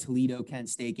the Toledo Kent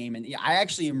State game, and I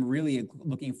actually am really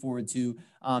looking forward to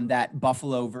that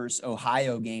Buffalo versus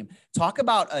Ohio game. Talk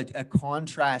about a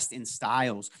contrast in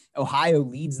styles. Ohio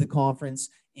leads the conference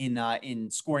in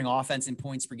scoring offense and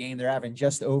points per game. They're having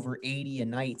just over 80 a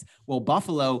night. Well,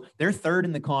 Buffalo, they're third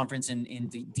in the conference in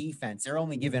defense. They're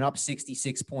only giving up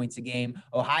 66 points a game.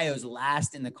 Ohio's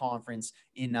last in the conference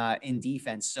in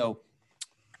defense. So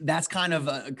that's kind of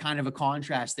a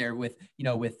contrast there with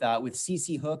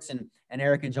CeCe Hooks and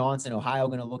Erica Johnson. Ohio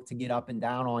going to look to get up and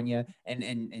down on you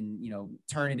and you know,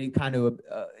 turn it in kind of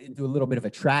into a little bit of a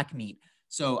track meet.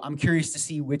 So I'm curious to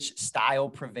see which style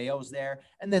prevails there.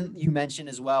 And then you mentioned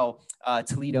as well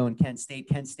Toledo and Kent State.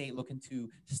 Kent State looking to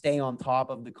stay on top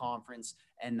of the conference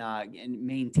and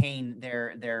maintain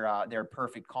their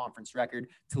perfect conference record.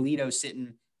 Toledo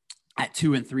sitting at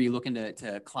 2-3, looking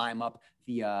to climb up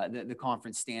the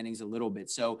conference standings a little bit.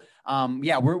 So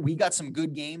we got some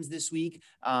good games this week.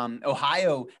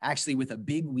 Ohio actually with a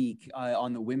big week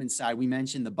on the women's side. We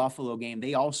mentioned the Buffalo game.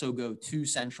 They also go to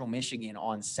Central Michigan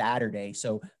on Saturday.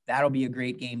 So that'll be a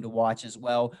great game to watch as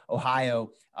well.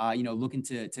 Ohio, looking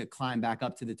to climb back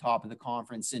up to the top of the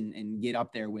conference and get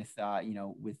up there with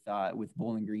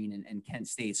Bowling Green and Kent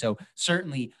State. So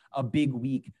certainly a big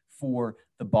week for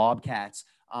the Bobcats.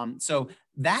 So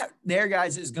that there,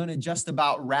 guys, is going to just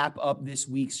about wrap up this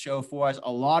week's show for us.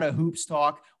 A lot of hoops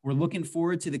talk. We're looking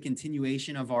forward to the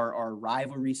continuation of our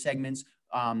rivalry segments.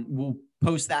 We'll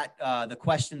post that,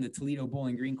 the Toledo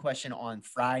Bowling Green question on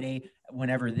Friday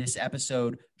whenever this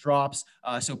episode drops.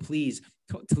 So please,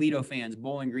 Toledo fans,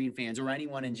 Bowling Green fans, or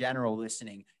anyone in general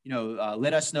listening,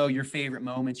 let us know your favorite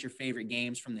moments, your favorite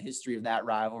games from the history of that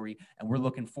rivalry. And we're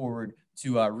looking forward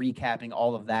to recapping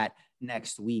all of that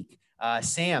next week.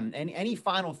 Sam, any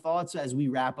final thoughts as we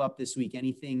wrap up this week?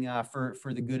 Anything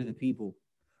for the good of the people?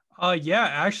 Yeah,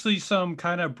 actually some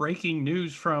kind of breaking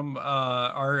news from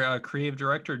our creative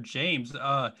director, James.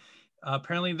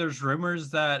 Apparently there's rumors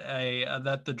that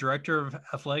that the director of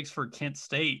athletics for Kent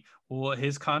State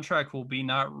his contract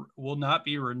will not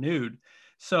be renewed.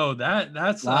 So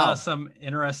that's wow. Some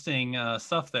interesting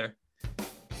stuff there.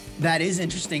 That is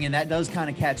interesting, and that does kind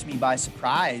of catch me by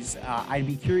surprise. I'd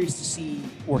be curious to see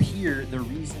or hear the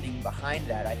reasoning behind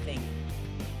that. I think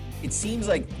it seems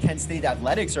like Kent State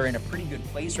athletics are in a pretty good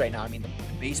place right now. I mean, the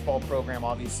baseball program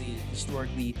obviously is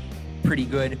historically pretty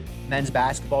good. Men's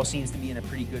basketball seems to be in a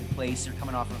pretty good place. They're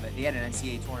coming off of they had an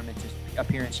NCAA tournament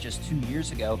appearance just 2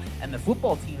 years ago, and the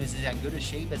football team is in as good a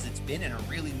shape as it's been in a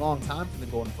really long time for the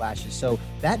Golden Flashes. So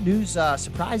that news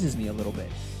surprises me a little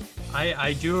bit.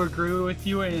 I do agree with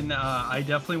you, and I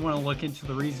definitely want to look into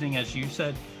the reasoning as you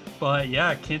said. But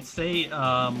yeah, Kent State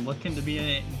looking to be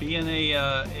in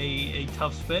a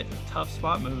tough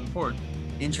spot moving forward.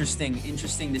 Interesting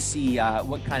to see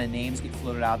what kind of names get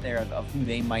floated out there of who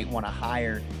they might want to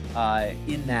hire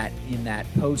in that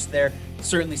post there.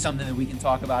 Certainly something that we can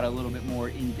talk about a little bit more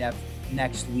in depth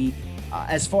next week.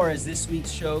 As far as this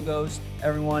week's show goes,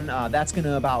 everyone, that's going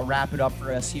to about wrap it up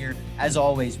for us here. As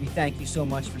always, we thank you so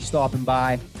much for stopping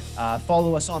by.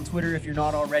 Follow us on Twitter if you're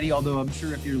not already, although I'm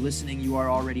sure if you're listening, you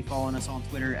are already following us on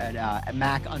Twitter at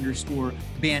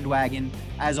Mac_bandwagon.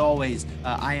 As always,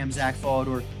 I am Zach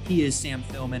Follador. He is Sam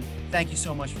Thillman. Thank you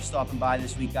so much for stopping by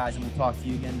this week, guys, and we'll talk to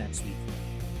you again next week.